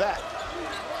backcourt like that.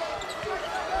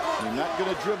 You're not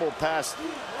going to dribble past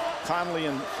Conley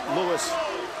and Lewis.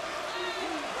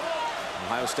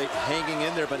 Ohio State hanging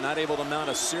in there, but not able to mount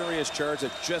a serious charge.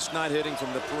 At just not hitting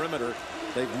from the perimeter.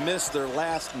 They've missed their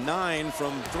last 9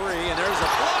 from 3, and there's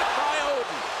a block by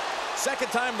Oden. Second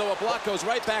time, though, a block goes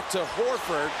right back to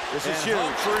Horford. This is huge.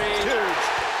 Huge.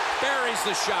 Buries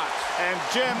the shot. And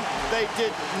Jim, they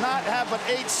did not have but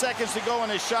 8 seconds to go on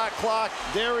the shot clock.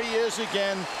 There he is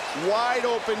again, wide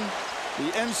open. The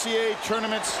NCAA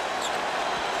tournament's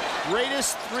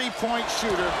greatest three-point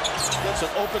shooter gets an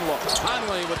open look.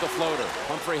 Conley with the floater.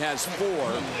 Humphrey has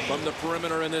 4 from the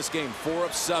perimeter in this game, 4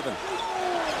 of 7.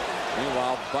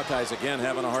 Meanwhile, Buckeyes again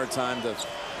having a hard time to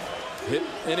hit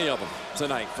any of them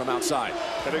tonight from outside.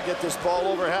 Better get this ball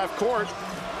over half court.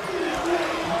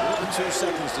 2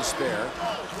 seconds to spare.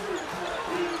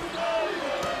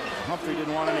 Humphrey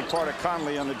didn't want any part of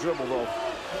Conley on the dribble, though.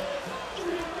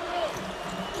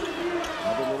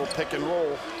 Another little pick and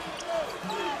roll.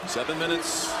 7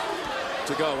 minutes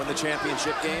to go in the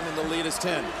championship game, and the lead is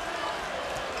 10.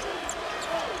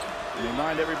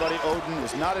 Remind everybody, Oden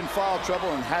is not in foul trouble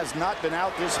and has not been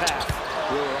out this half.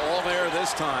 We were all there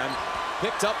this time.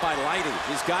 Picked up by Lighty.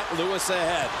 He's got Lewis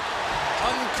ahead.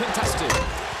 Uncontested.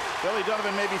 Billy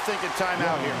Donovan may be thinking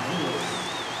timeout here.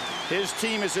 His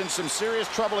team is in some serious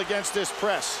trouble against this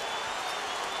press.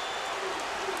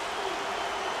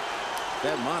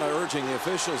 That Mata urging the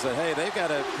officials that, hey, they've got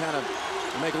to kind of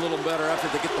make a little better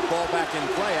effort to get the ball back in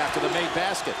play after the made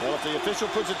basket. Well, if the official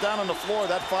puts it down on the floor,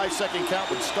 that 5-second count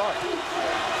would start.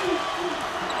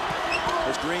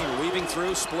 There's Green weaving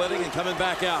through, splitting, and coming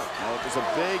back out. Well, it was a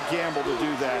big gamble to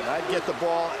do that. I'd get the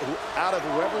ball out of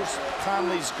whoever's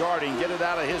Conley's guarding, get it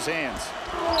out of his hands.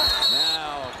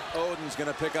 Now, Oden's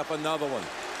going to pick up another one.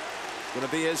 Going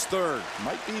to be his 3rd.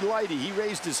 Might be Lighty. He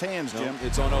raised his hands, Jim. No,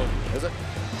 it's on Oden. Is it?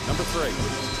 Number 3.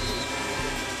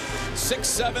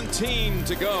 6:17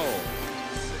 to go.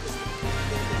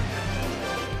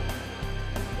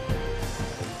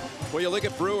 Well, you look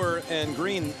at Brewer and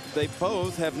Green, they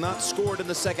both have not scored in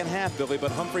the second half, Billy,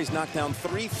 but Humphrey's knocked down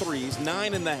 3 threes,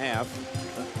 9 in the half.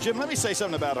 Jim, let me say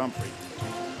something about Humphrey.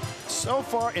 So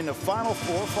far in the Final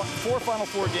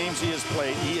Four games he has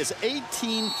played, he is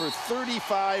 18 for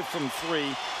 35 from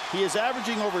 3. He is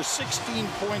averaging over 16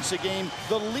 points a game,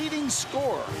 the leading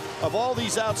scorer of all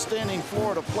these outstanding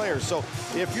Florida players. So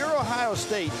if you're Ohio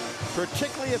State,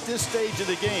 particularly at this stage of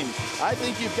the game, I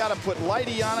think you've got to put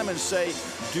Lighty on him and say,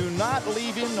 do not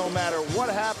leave him no matter what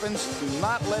happens. Do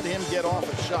not let him get off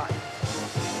a shot.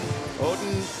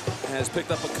 Oden has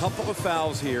picked up a couple of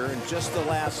fouls here in just the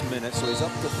last minute, so he's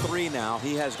up to 3 now.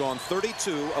 He has gone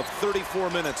 32 of 34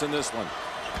 minutes in this one.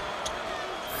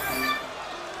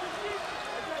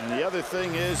 And the other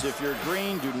thing is, if you're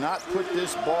Green, do not put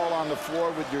this ball on the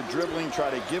floor with your dribbling.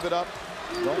 Try to give it up.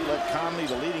 Don't let Conley,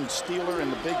 the leading stealer in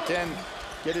the Big Ten,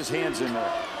 get his hands in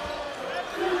there.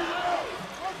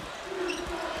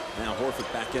 Now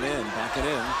Horford backing in. And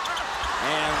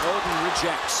Oden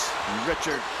rejects. And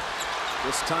Richard.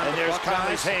 This time and there's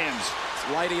Conley's hands.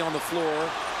 Lighty on the floor.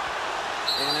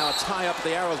 And now a tie up.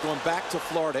 The arrow's going back to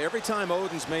Florida. Every time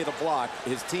Oden's made a block,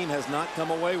 his team has not come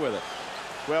away with it.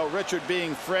 Well, Richard,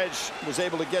 being fresh, was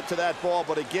able to get to that ball.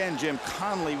 But again, Jim,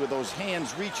 Conley with those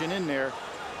hands reaching in there.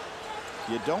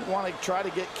 You don't want to try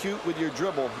to get cute with your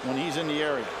dribble when he's in the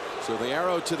area. So the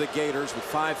arrow to the Gators with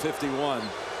 5:51.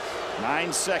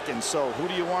 9 seconds. So who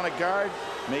do you want to guard?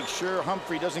 Make sure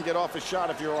Humphrey doesn't get off a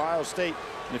shot if you're Ohio State.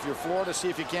 And if you're Florida, see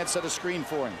if you can't set a screen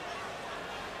for him.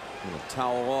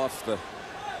 Towel off the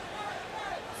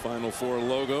Final Four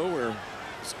logo. Where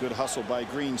it's good hustle by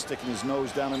Green, sticking his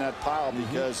nose down in that pile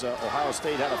because Ohio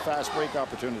State had a fast break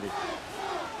opportunity.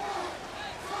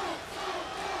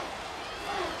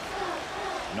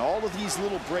 And all of these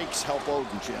little breaks help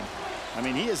Oden, Jim. I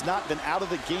mean, he has not been out of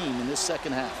the game in this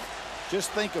second half.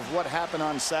 Just think of what happened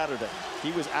on Saturday.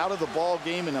 He was out of the ball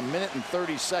game in 1 minute and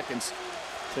 30 seconds.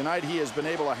 Tonight he has been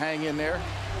able to hang in there.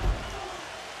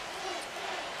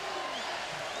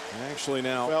 Actually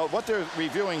now. Well, what they're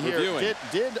reviewing here,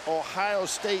 did Ohio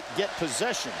State get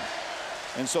possession?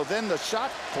 And so then the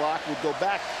shot clock would go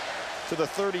back to the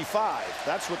 35.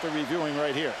 That's what they're reviewing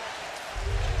right here.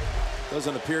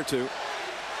 Doesn't appear to.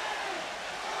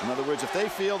 In other words, if they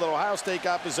feel that Ohio State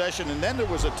got possession and then there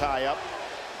was a tie-up,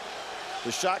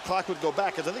 the shot clock would go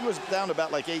back, because I think it was down to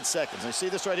about like 8 seconds. I see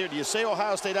this right here. Do you say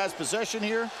Ohio State has possession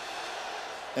here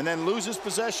and then loses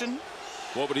possession?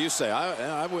 What would you say?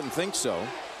 I wouldn't think so.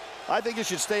 I think it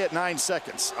should stay at 9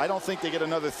 seconds. I don't think they get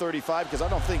another 35 because I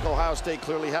don't think Ohio State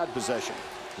clearly had possession.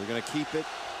 They're going to keep it.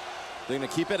 They're going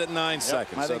to keep it at 9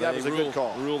 seconds. I think that was a good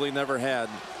call. Rule they never had.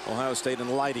 Ohio State and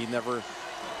Lighty never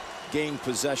gained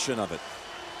possession of it.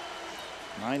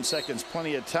 9 seconds,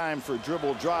 plenty of time for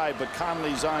dribble drive, but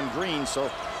Conley's on Green, so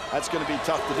that's going to be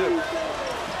tough to do.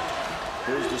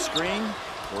 Here's the screen.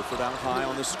 Horford out high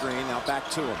on the screen. Now back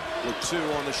to him with 2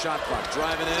 on the shot clock.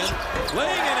 Driving in,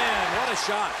 laying it in. What a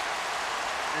shot!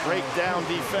 Breakdown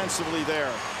defensively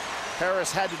there.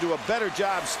 Harris had to do a better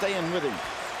job staying with him.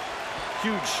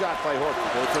 Huge shot by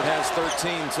Horford. Horford has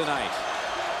 13 tonight.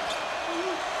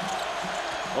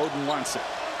 Oden wants it.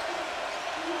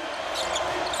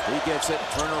 He gets it.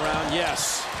 Turnaround.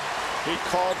 Yes. He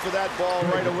called for that ball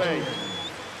right away.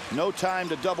 No time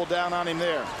to double down on him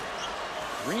there.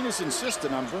 Green is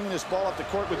insistent on bringing this ball up the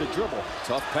court with a dribble.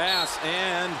 Tough pass,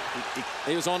 and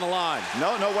he was on the line.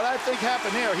 No, what I think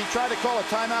happened there, he tried to call a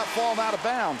timeout, falling out of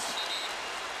bounds.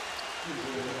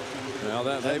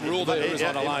 Well, they ruled that he was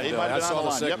on the line. I saw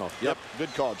the signal. Yep.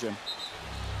 Good call, Jim.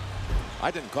 I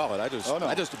didn't call it. I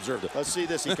just observed it. Let's see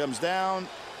this. He comes down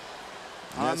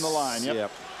on the line.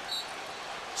 Yep.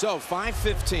 So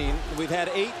 5:15. We've had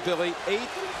 8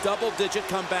 double-digit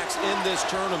comebacks in this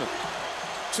tournament.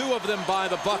 2 of them by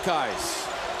the Buckeyes.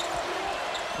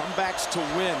 Comebacks to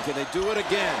win. Can they do it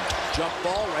again? Jump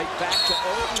ball right back to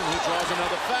Oden. He draws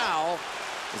another foul.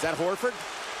 Is that Horford?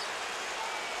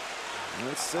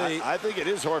 Let's see. I think it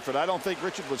is Horford. I don't think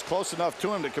Richard was close enough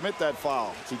to him to commit that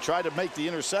foul. He tried to make the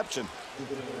interception.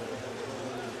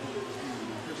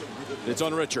 It's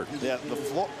on Richard. Yeah,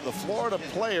 the Florida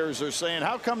players are saying,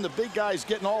 how come the big guy's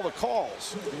getting all the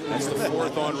calls? That's the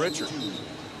 4th on Richard.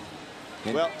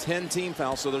 And well, 10 team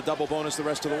fouls, so they're double bonus the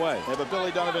rest of the way. Yeah, but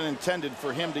Billy Donovan intended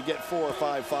for him to get 4 or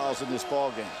 5 fouls in this ball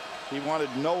game. He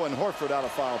wanted Noah and Horford out of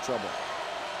foul trouble.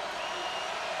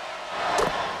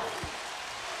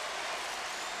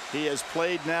 He has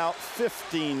played now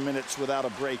 15 minutes without a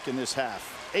break in this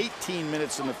half. 18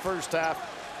 minutes in the first half.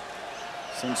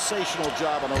 Sensational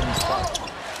job on Oden's part.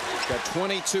 He's got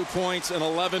 22 points and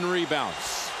 11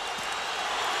 rebounds.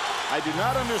 I do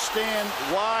not understand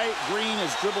why Green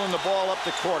is dribbling the ball up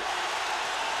the court.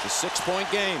 It's a 6-point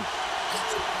game.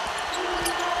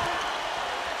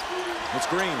 It's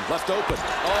Green, left open.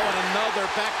 Oh, and another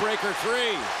backbreaker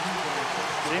 3.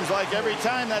 Seems like every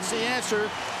time that's the answer.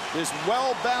 This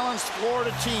well-balanced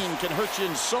Florida team can hurt you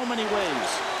in so many ways.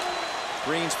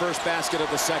 Green's first basket of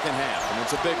the second half, and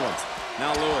it's a big one.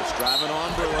 Now Lewis driving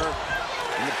on Brewer.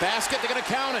 And the basket, they're going to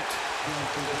count it.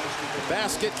 The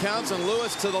basket counts, and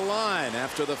Lewis to the line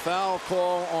after the foul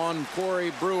call on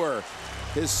Corey Brewer,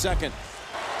 his second.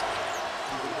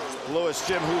 Lewis,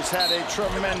 Jim, who's had a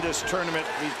tremendous tournament.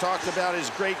 We talked about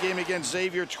his great game against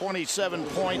Xavier, 27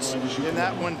 points in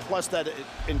that one, plus that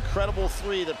incredible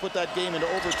 3 that put that game into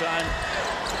overtime.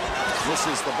 This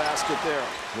is the basket there.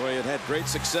 Boy, it had great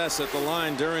success at the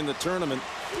line during the tournament.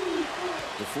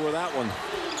 Before that one,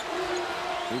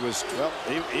 he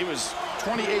was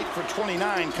 28 for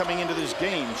 29 coming into this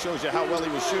game. Shows you how well he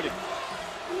was shooting.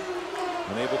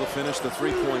 Unable to finish the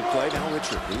 3-point play. Now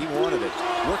Richard, he wanted it.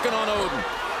 Working on Oden.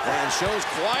 And shows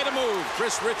quite a move,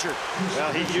 Chris Richard.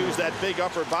 Well, he used that big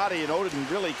upper body, and Oden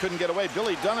really couldn't get away.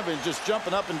 Billy Donovan just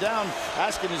jumping up and down,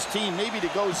 asking his team maybe to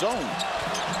go zone.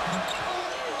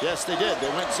 Yes, they did. They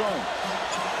went zone.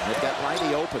 They've got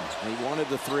Lighty open. He wanted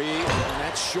the 3, and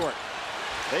that's short.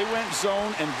 They went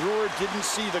zone, and Brewer didn't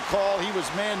see the call. He was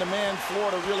man-to-man.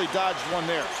 Florida really dodged one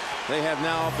there. They have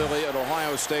now, Billy, at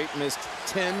Ohio State, missed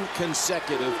 10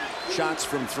 consecutive shots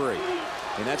from 3.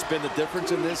 And that's been the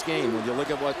difference in this game when you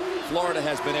look at what Florida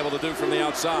has been able to do from the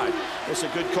outside. It's a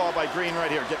good call by Green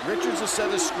right here. Get Richards to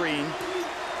set a screen.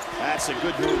 That's a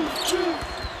good move.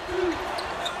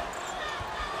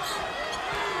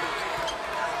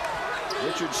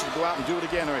 Richards should go out and do it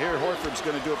again, or here Horford's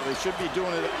going to do it, but they should be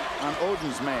doing it on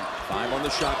Oden's man. 5 on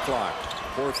the shot clock.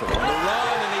 Horford on the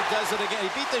run, and he does it again. He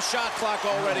beat the shot clock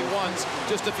already once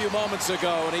just a few moments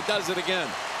ago, and he does it again.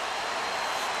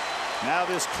 Now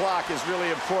this clock is really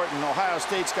important. Ohio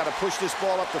State's got to push this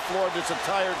ball up the floor. It's a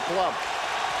tired club.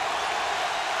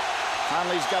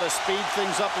 Conley's got to speed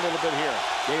things up a little bit here.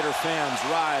 Gator fans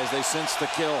rise. They sense the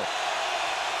kill.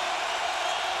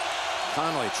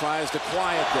 Conley tries to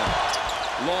quiet them.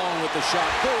 Long with the shot.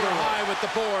 Booter high with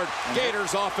the board.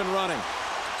 Gators off and running.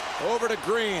 Over to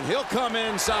Green. He'll come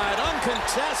inside.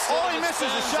 Uncontested. Oh, he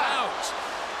misses the shot. Out.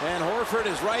 And Horford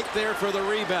is right there for the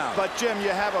rebound. But, Jim, you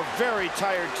have a very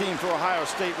tired team for Ohio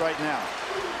State right now.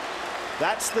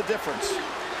 That's the difference.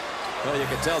 Well, you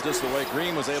can tell just the way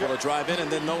Green was able to drive in,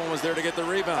 and then no one was there to get the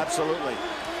rebound. Absolutely.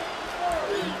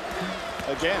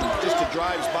 Again, just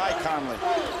drives by Conley.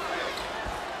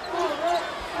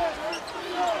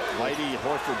 Mighty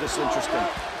Horford, this is interesting.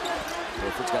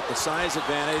 Horford's got the size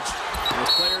advantage.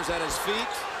 There's players at his feet.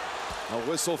 A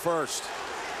whistle first.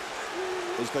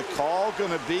 Is the call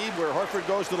going to be where Horford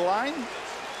goes to the line?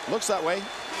 Looks that way.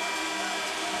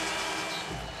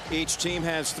 Each team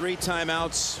has 3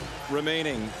 timeouts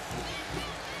remaining.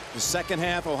 The second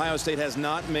half, Ohio State has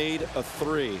not made a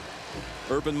 3.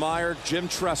 Urban Meyer, Jim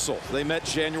Tressel. They met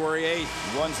January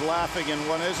 8th. One's laughing and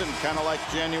one isn't, kind of like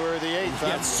January the 8th. Huh?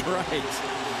 That's right.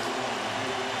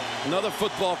 Another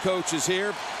football coach is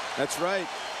here. That's right.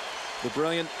 The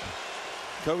brilliant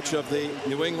coach of the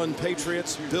New England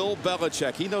Patriots, Bill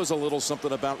Belichick. He knows a little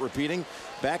something about repeating.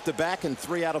 Back-to-back in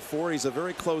 3 out of 4. He's a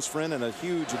very close friend and a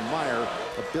huge admirer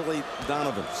of Billy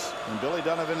Donovan's. And Billy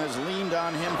Donovan has leaned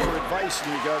on him for advice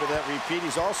in regard to that repeat.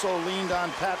 He's also leaned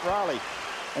on Pat Riley.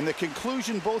 And the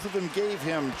conclusion both of them gave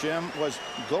him, Jim, was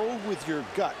go with your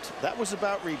gut. That was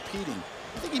about repeating.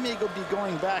 I think he may be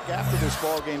going back after this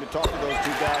ball game to talk to those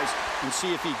 2 guys and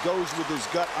see if he goes with his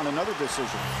gut on another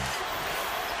decision.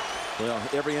 Well,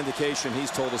 every indication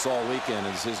he's told us all weekend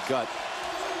is his gut.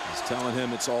 He's telling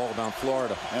him it's all about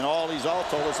Florida. And all he's all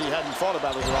told us he hadn't thought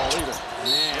about it at all either.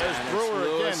 Man, there's Brewer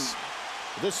again.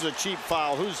 This is a cheap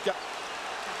foul. Who's got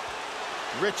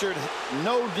Richard?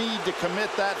 No need to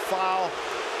commit that foul.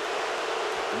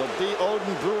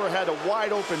 Oden Brewer had a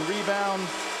wide open rebound.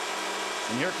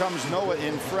 And here comes Noah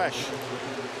in fresh.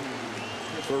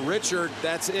 For Richard,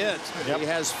 that's it. Yep. He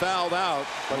has fouled out,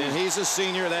 and he's a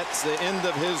senior. That's the end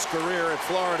of his career at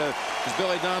Florida. As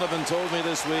Billy Donovan told me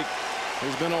this week,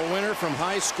 he's been a winner from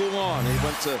high school on. He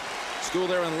went to school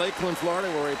there in Lakeland, Florida,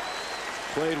 where he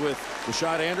played with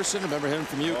Rashad Anderson. Remember him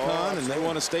from UConn, and they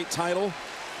won a state title.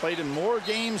 Played in more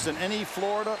games than any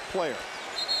Florida player,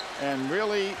 and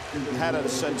really had a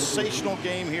sensational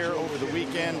game here over the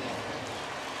weekend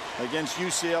against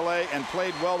UCLA, and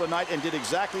played well tonight and did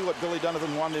exactly what Billy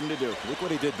Donovan wanted him to do. Look what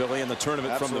he did, Billy, in the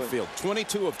tournament. Absolutely. From the field.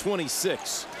 22 of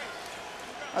 26.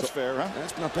 That's fair, huh?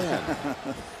 That's not bad.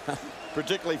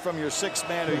 Particularly from your 6th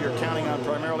man who you're counting on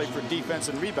primarily for defense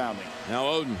and rebounding. Now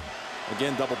Oden,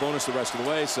 again, double bonus the rest of the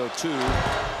way, so 2.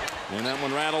 And that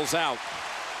one rattles out.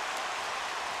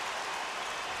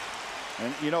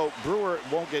 And, you know, Brewer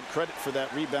won't get credit for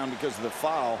that rebound because of the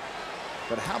foul.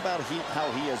 But how about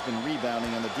how he has been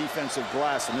rebounding on the defensive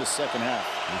glass in this second half?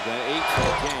 He's got 8 for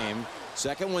the game.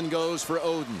 Second one goes for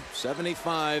Oden.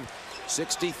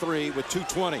 75-63 with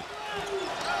 2:20.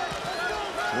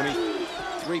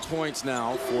 23 points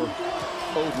now for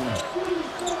Oden.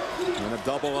 And a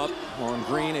double up on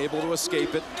Green, able to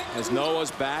escape it as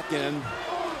Noah's back in.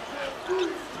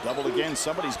 Double again.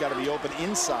 Somebody's got to be open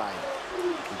inside.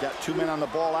 We've got 2 men on the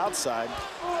ball outside.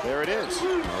 There it is.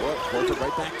 Noah puts it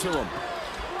right back to him.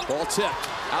 Ball tipped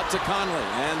out to Conley,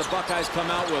 and the Buckeyes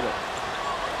come out with it.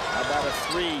 How about a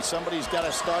 3? Somebody's got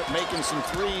to start making some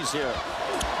 3s here.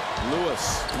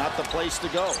 Lewis, not the place to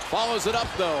go. Follows it up,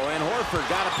 though, and Horford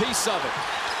got a piece of it.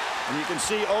 And you can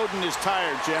see Oden is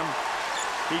tired, Jim.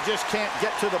 He just can't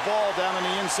get to the ball down on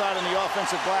the inside on the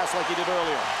offensive glass like he did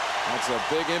earlier. That's a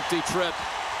big empty trip.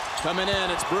 Coming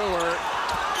in, it's Brewer.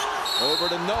 Over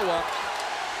to Noah.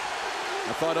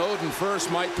 I thought Oden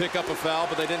first might pick up a foul,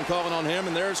 but they didn't call it on him.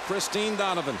 And there's Christine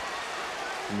Donovan.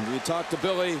 And we talked to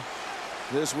Billy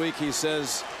this week. He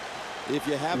says, if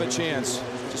you have a chance,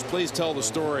 just please tell the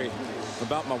story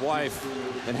about my wife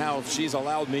and how she's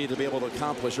allowed me to be able to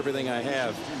accomplish everything I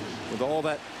have with all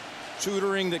that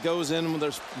tutoring that goes in with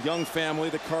this young family,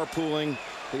 the carpooling,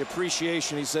 the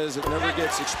appreciation. He says it never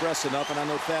gets expressed enough. And I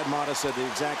know Thad Matta said the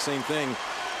exact same thing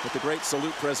with the great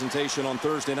salute presentation on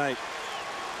Thursday night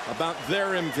about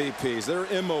their MVPs, their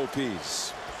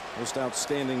MOPs, most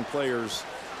outstanding players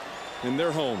in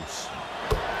their homes.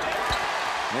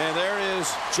 And there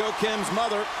is Joe Kim's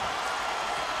mother,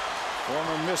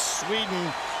 former Miss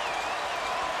Sweden.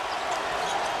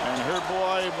 And her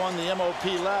boy won the MOP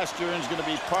last year and is going to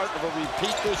be part of a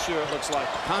repeat this year, it looks like.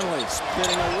 Conley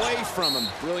spinning away from him.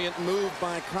 Brilliant move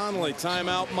by Conley.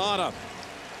 Timeout, Mata.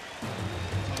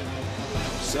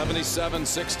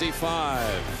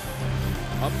 77-65.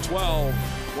 Up 12.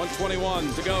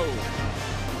 1:21 to go.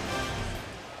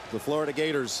 The Florida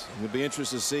Gators, would be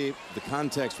interested to see the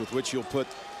context with which you'll put,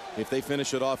 if they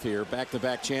finish it off here,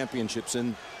 back-to-back championships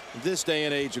in this day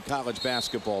and age of college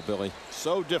basketball, Billy.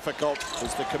 So difficult.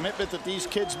 It's the commitment that these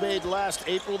kids made last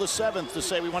April the 7th to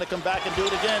say we want to come back and do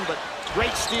it again, but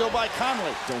great steal by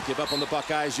Conley. Don't give up on the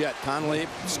Buckeyes yet. Conley,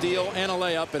 steal and a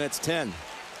layup, and it's 10.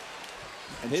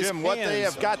 And Jim, what they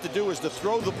have got to do is to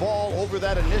throw the ball over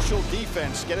that initial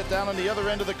defense, get it down on the other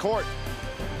end of the court.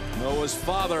 Noah's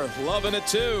father loving it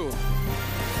too.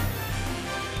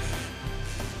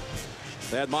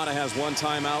 Thad Matta has one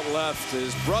timeout left.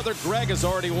 His brother Greg has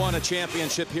already won a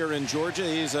championship here in Georgia.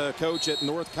 He's a coach at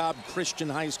North Cobb Christian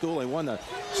High School. They won the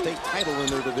state title in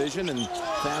their division, and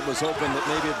Thad was hoping that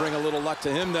maybe it'd bring a little luck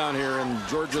to him down here in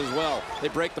Georgia as well. They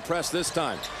break the press this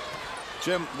time.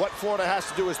 Jim, what Florida has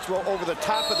to do is throw over the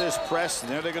top of this press,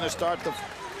 and then they're going to start the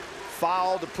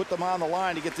foul to put them on the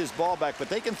line to get this ball back. But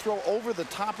they can throw over the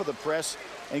top of the press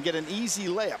and get an easy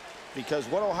layup, because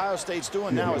what Ohio State's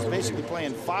doing now is basically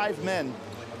playing 5 men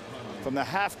from the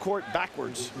half court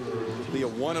backwards. Be a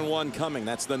 1-and-1 coming.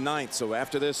 That's the 9th. So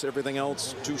after this, everything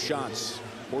else, 2 shots.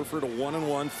 Horford a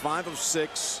 1-and-1, 5 of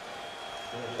 6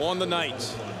 on the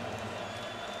night.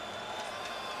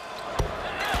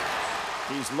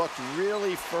 He's looked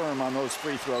really firm on those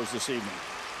free throws this evening.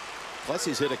 Plus,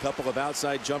 he's hit a couple of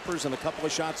outside jumpers and a couple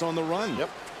of shots on the run. Yep.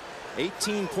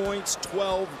 18 points,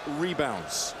 12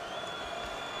 rebounds.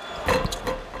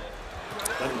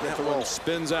 That one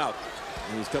spins out.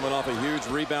 He's coming off a huge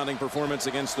rebounding performance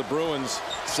against the Bruins.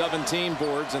 17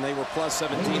 boards, and they were plus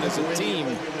 17 as a team.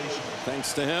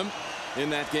 Thanks to him in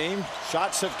that game.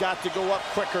 Shots have got to go up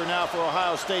quicker now for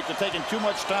Ohio State. They're taking too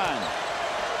much time.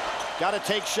 Got to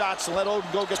take shots and let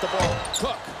Oden go get the ball.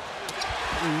 Cook.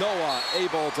 Noah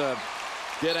able to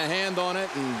get a hand on it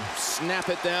and snap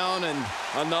it down, and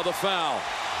another foul.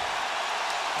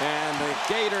 And the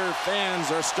Gator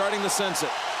fans are starting to sense it.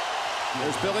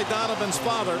 There's Billy Donovan's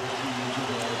father.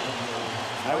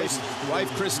 Wife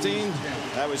Christine.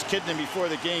 I was kidding him before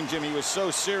the game, Jim. He was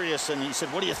so serious, and he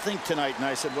said, "What do you think tonight?" And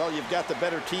I said, "Well, you've got the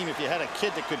better team. If you had a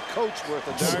kid that could coach worth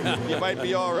a darn, you might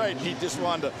be all right." And he just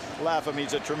wanted to laugh at me.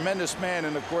 He's a tremendous man,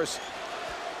 and of course,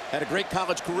 had a great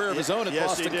college career of his own at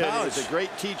Boston College. He was a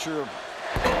great teacher of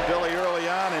Billy early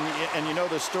on, and you know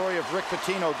the story of Rick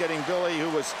Pitino getting Billy, who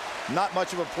was not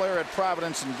much of a player at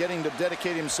Providence, and getting to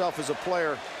dedicate himself as a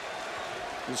player.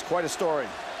 It was quite a story.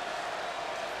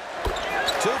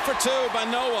 2 for 2 by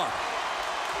Noah.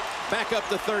 Back up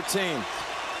to 13.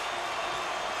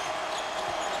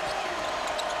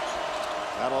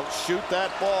 That'll shoot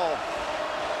that ball.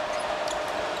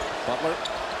 Butler.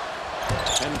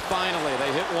 And finally,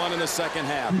 they hit one in the second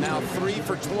half. Now 3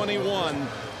 for 21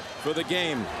 for the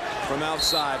game from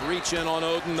outside. Reach in on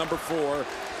Oden, number 4.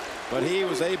 But he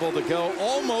was able to go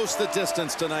almost the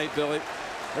distance tonight, Billy.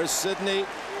 There's Sidney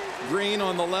Green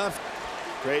on the left.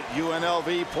 Great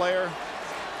UNLV player.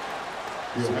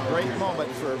 It's a great moment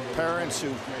for parents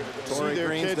who see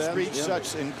their kids reach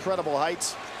such incredible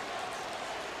heights.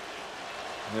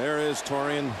 There is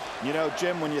Torian. You know,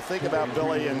 Jim, when you think about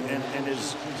Billy and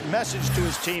his message to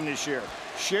his team this year,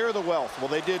 share the wealth. Well,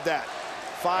 they did that.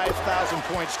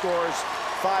 5,000-point scores,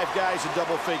 5 guys in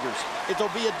double figures. It'll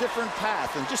be a different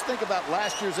path. And just think about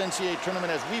last year's NCAA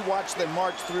tournament as we watched them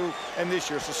march through, and this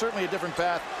year. So certainly a different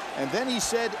path. And then he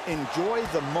said, enjoy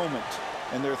the moment.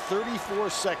 And they're 34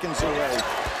 seconds away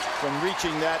from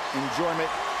reaching that enjoyment.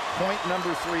 Point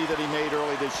number 3 that he made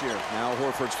early this year. Now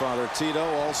Horford's father, Tito,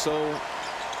 also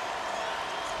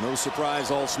no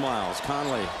surprise, all smiles.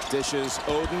 Conley dishes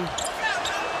Oden.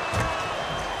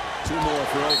 2 more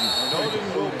for Oden. And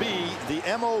Oden will be the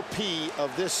MOP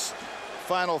of this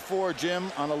Final Four, Jim,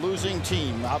 on a losing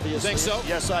team, obviously. You think so?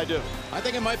 Yes, I do. I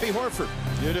think it might be Horford.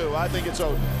 You do? I think it's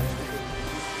Oden.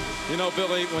 You know,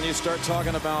 Billy, when you start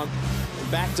talking about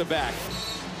back-to-back,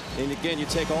 and again, you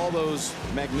take all those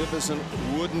magnificent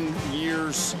wooden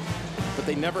years, but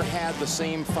they never had the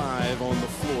same 5 on the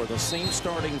floor, the same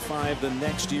starting 5 the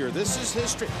next year. This is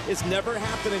history. It's never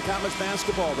happened in college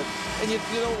basketball. But, and you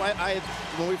know,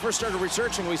 when we first started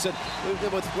researching, we said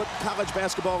with what college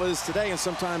basketball is today, and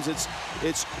sometimes it's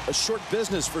a short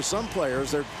business for some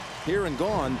players. They're here and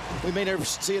gone. We may never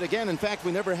see it again. In fact,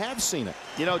 we never have seen it.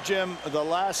 You know, Jim, the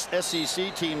last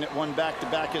SEC team that won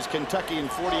back-to-back is Kentucky in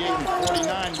 48 and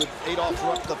 49 with Adolph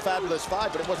Rupp, the fabulous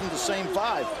 5, but it wasn't the same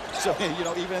 5. So, you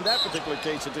know, even in that particular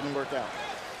case, it didn't work out.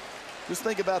 Just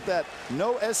think about that.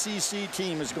 No SEC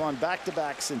team has gone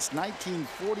back-to-back since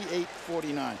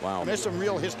 1948-49. Wow. And there's some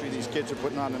real history these kids are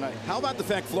putting on tonight. How about the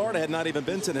fact Florida had not even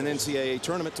been to an NCAA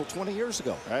tournament till 20 years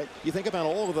ago? Right. You think about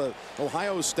all of the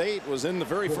Ohio State was in the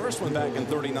very first one back in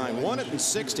 39, won it in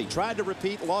 60, tried to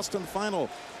repeat, lost in the final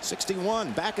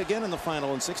 61, back again in the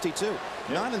final in 62. Yep.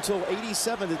 Not until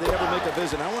 87 did they ever make a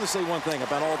visit. I want to say one thing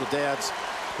about all the dads,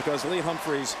 because Lee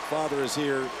Humphrey's father is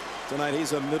here tonight.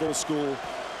 He's a middle school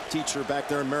teacher back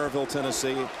there in Maryville,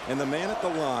 Tennessee, and the man at the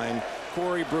line,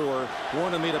 Corey Brewer,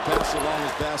 wanted me to pass along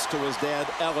his best to his dad,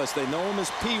 Ellis. They know him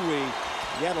as Pee-wee.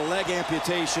 He had a leg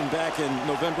amputation back in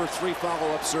November, 3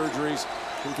 follow-up surgeries.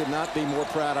 He could not be more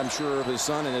proud, I'm sure, of his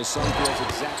son, and his son feels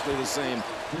exactly the same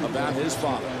about his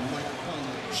father.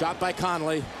 Shot by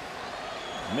Conley.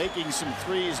 Making some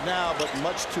threes now, but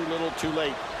much too little too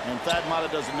late. And Thad Matta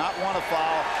does not want to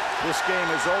foul. This game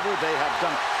is over. They have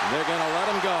done it. They're going to let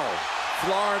him go.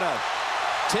 Florida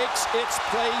takes its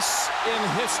place in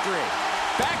history.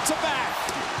 Back to back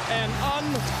and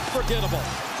unforgettable.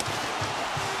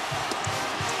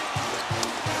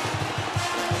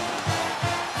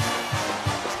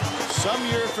 Some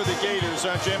year for the Gators,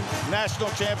 huh, Jim? National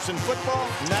champs in football,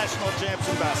 national champs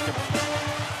in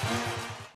basketball.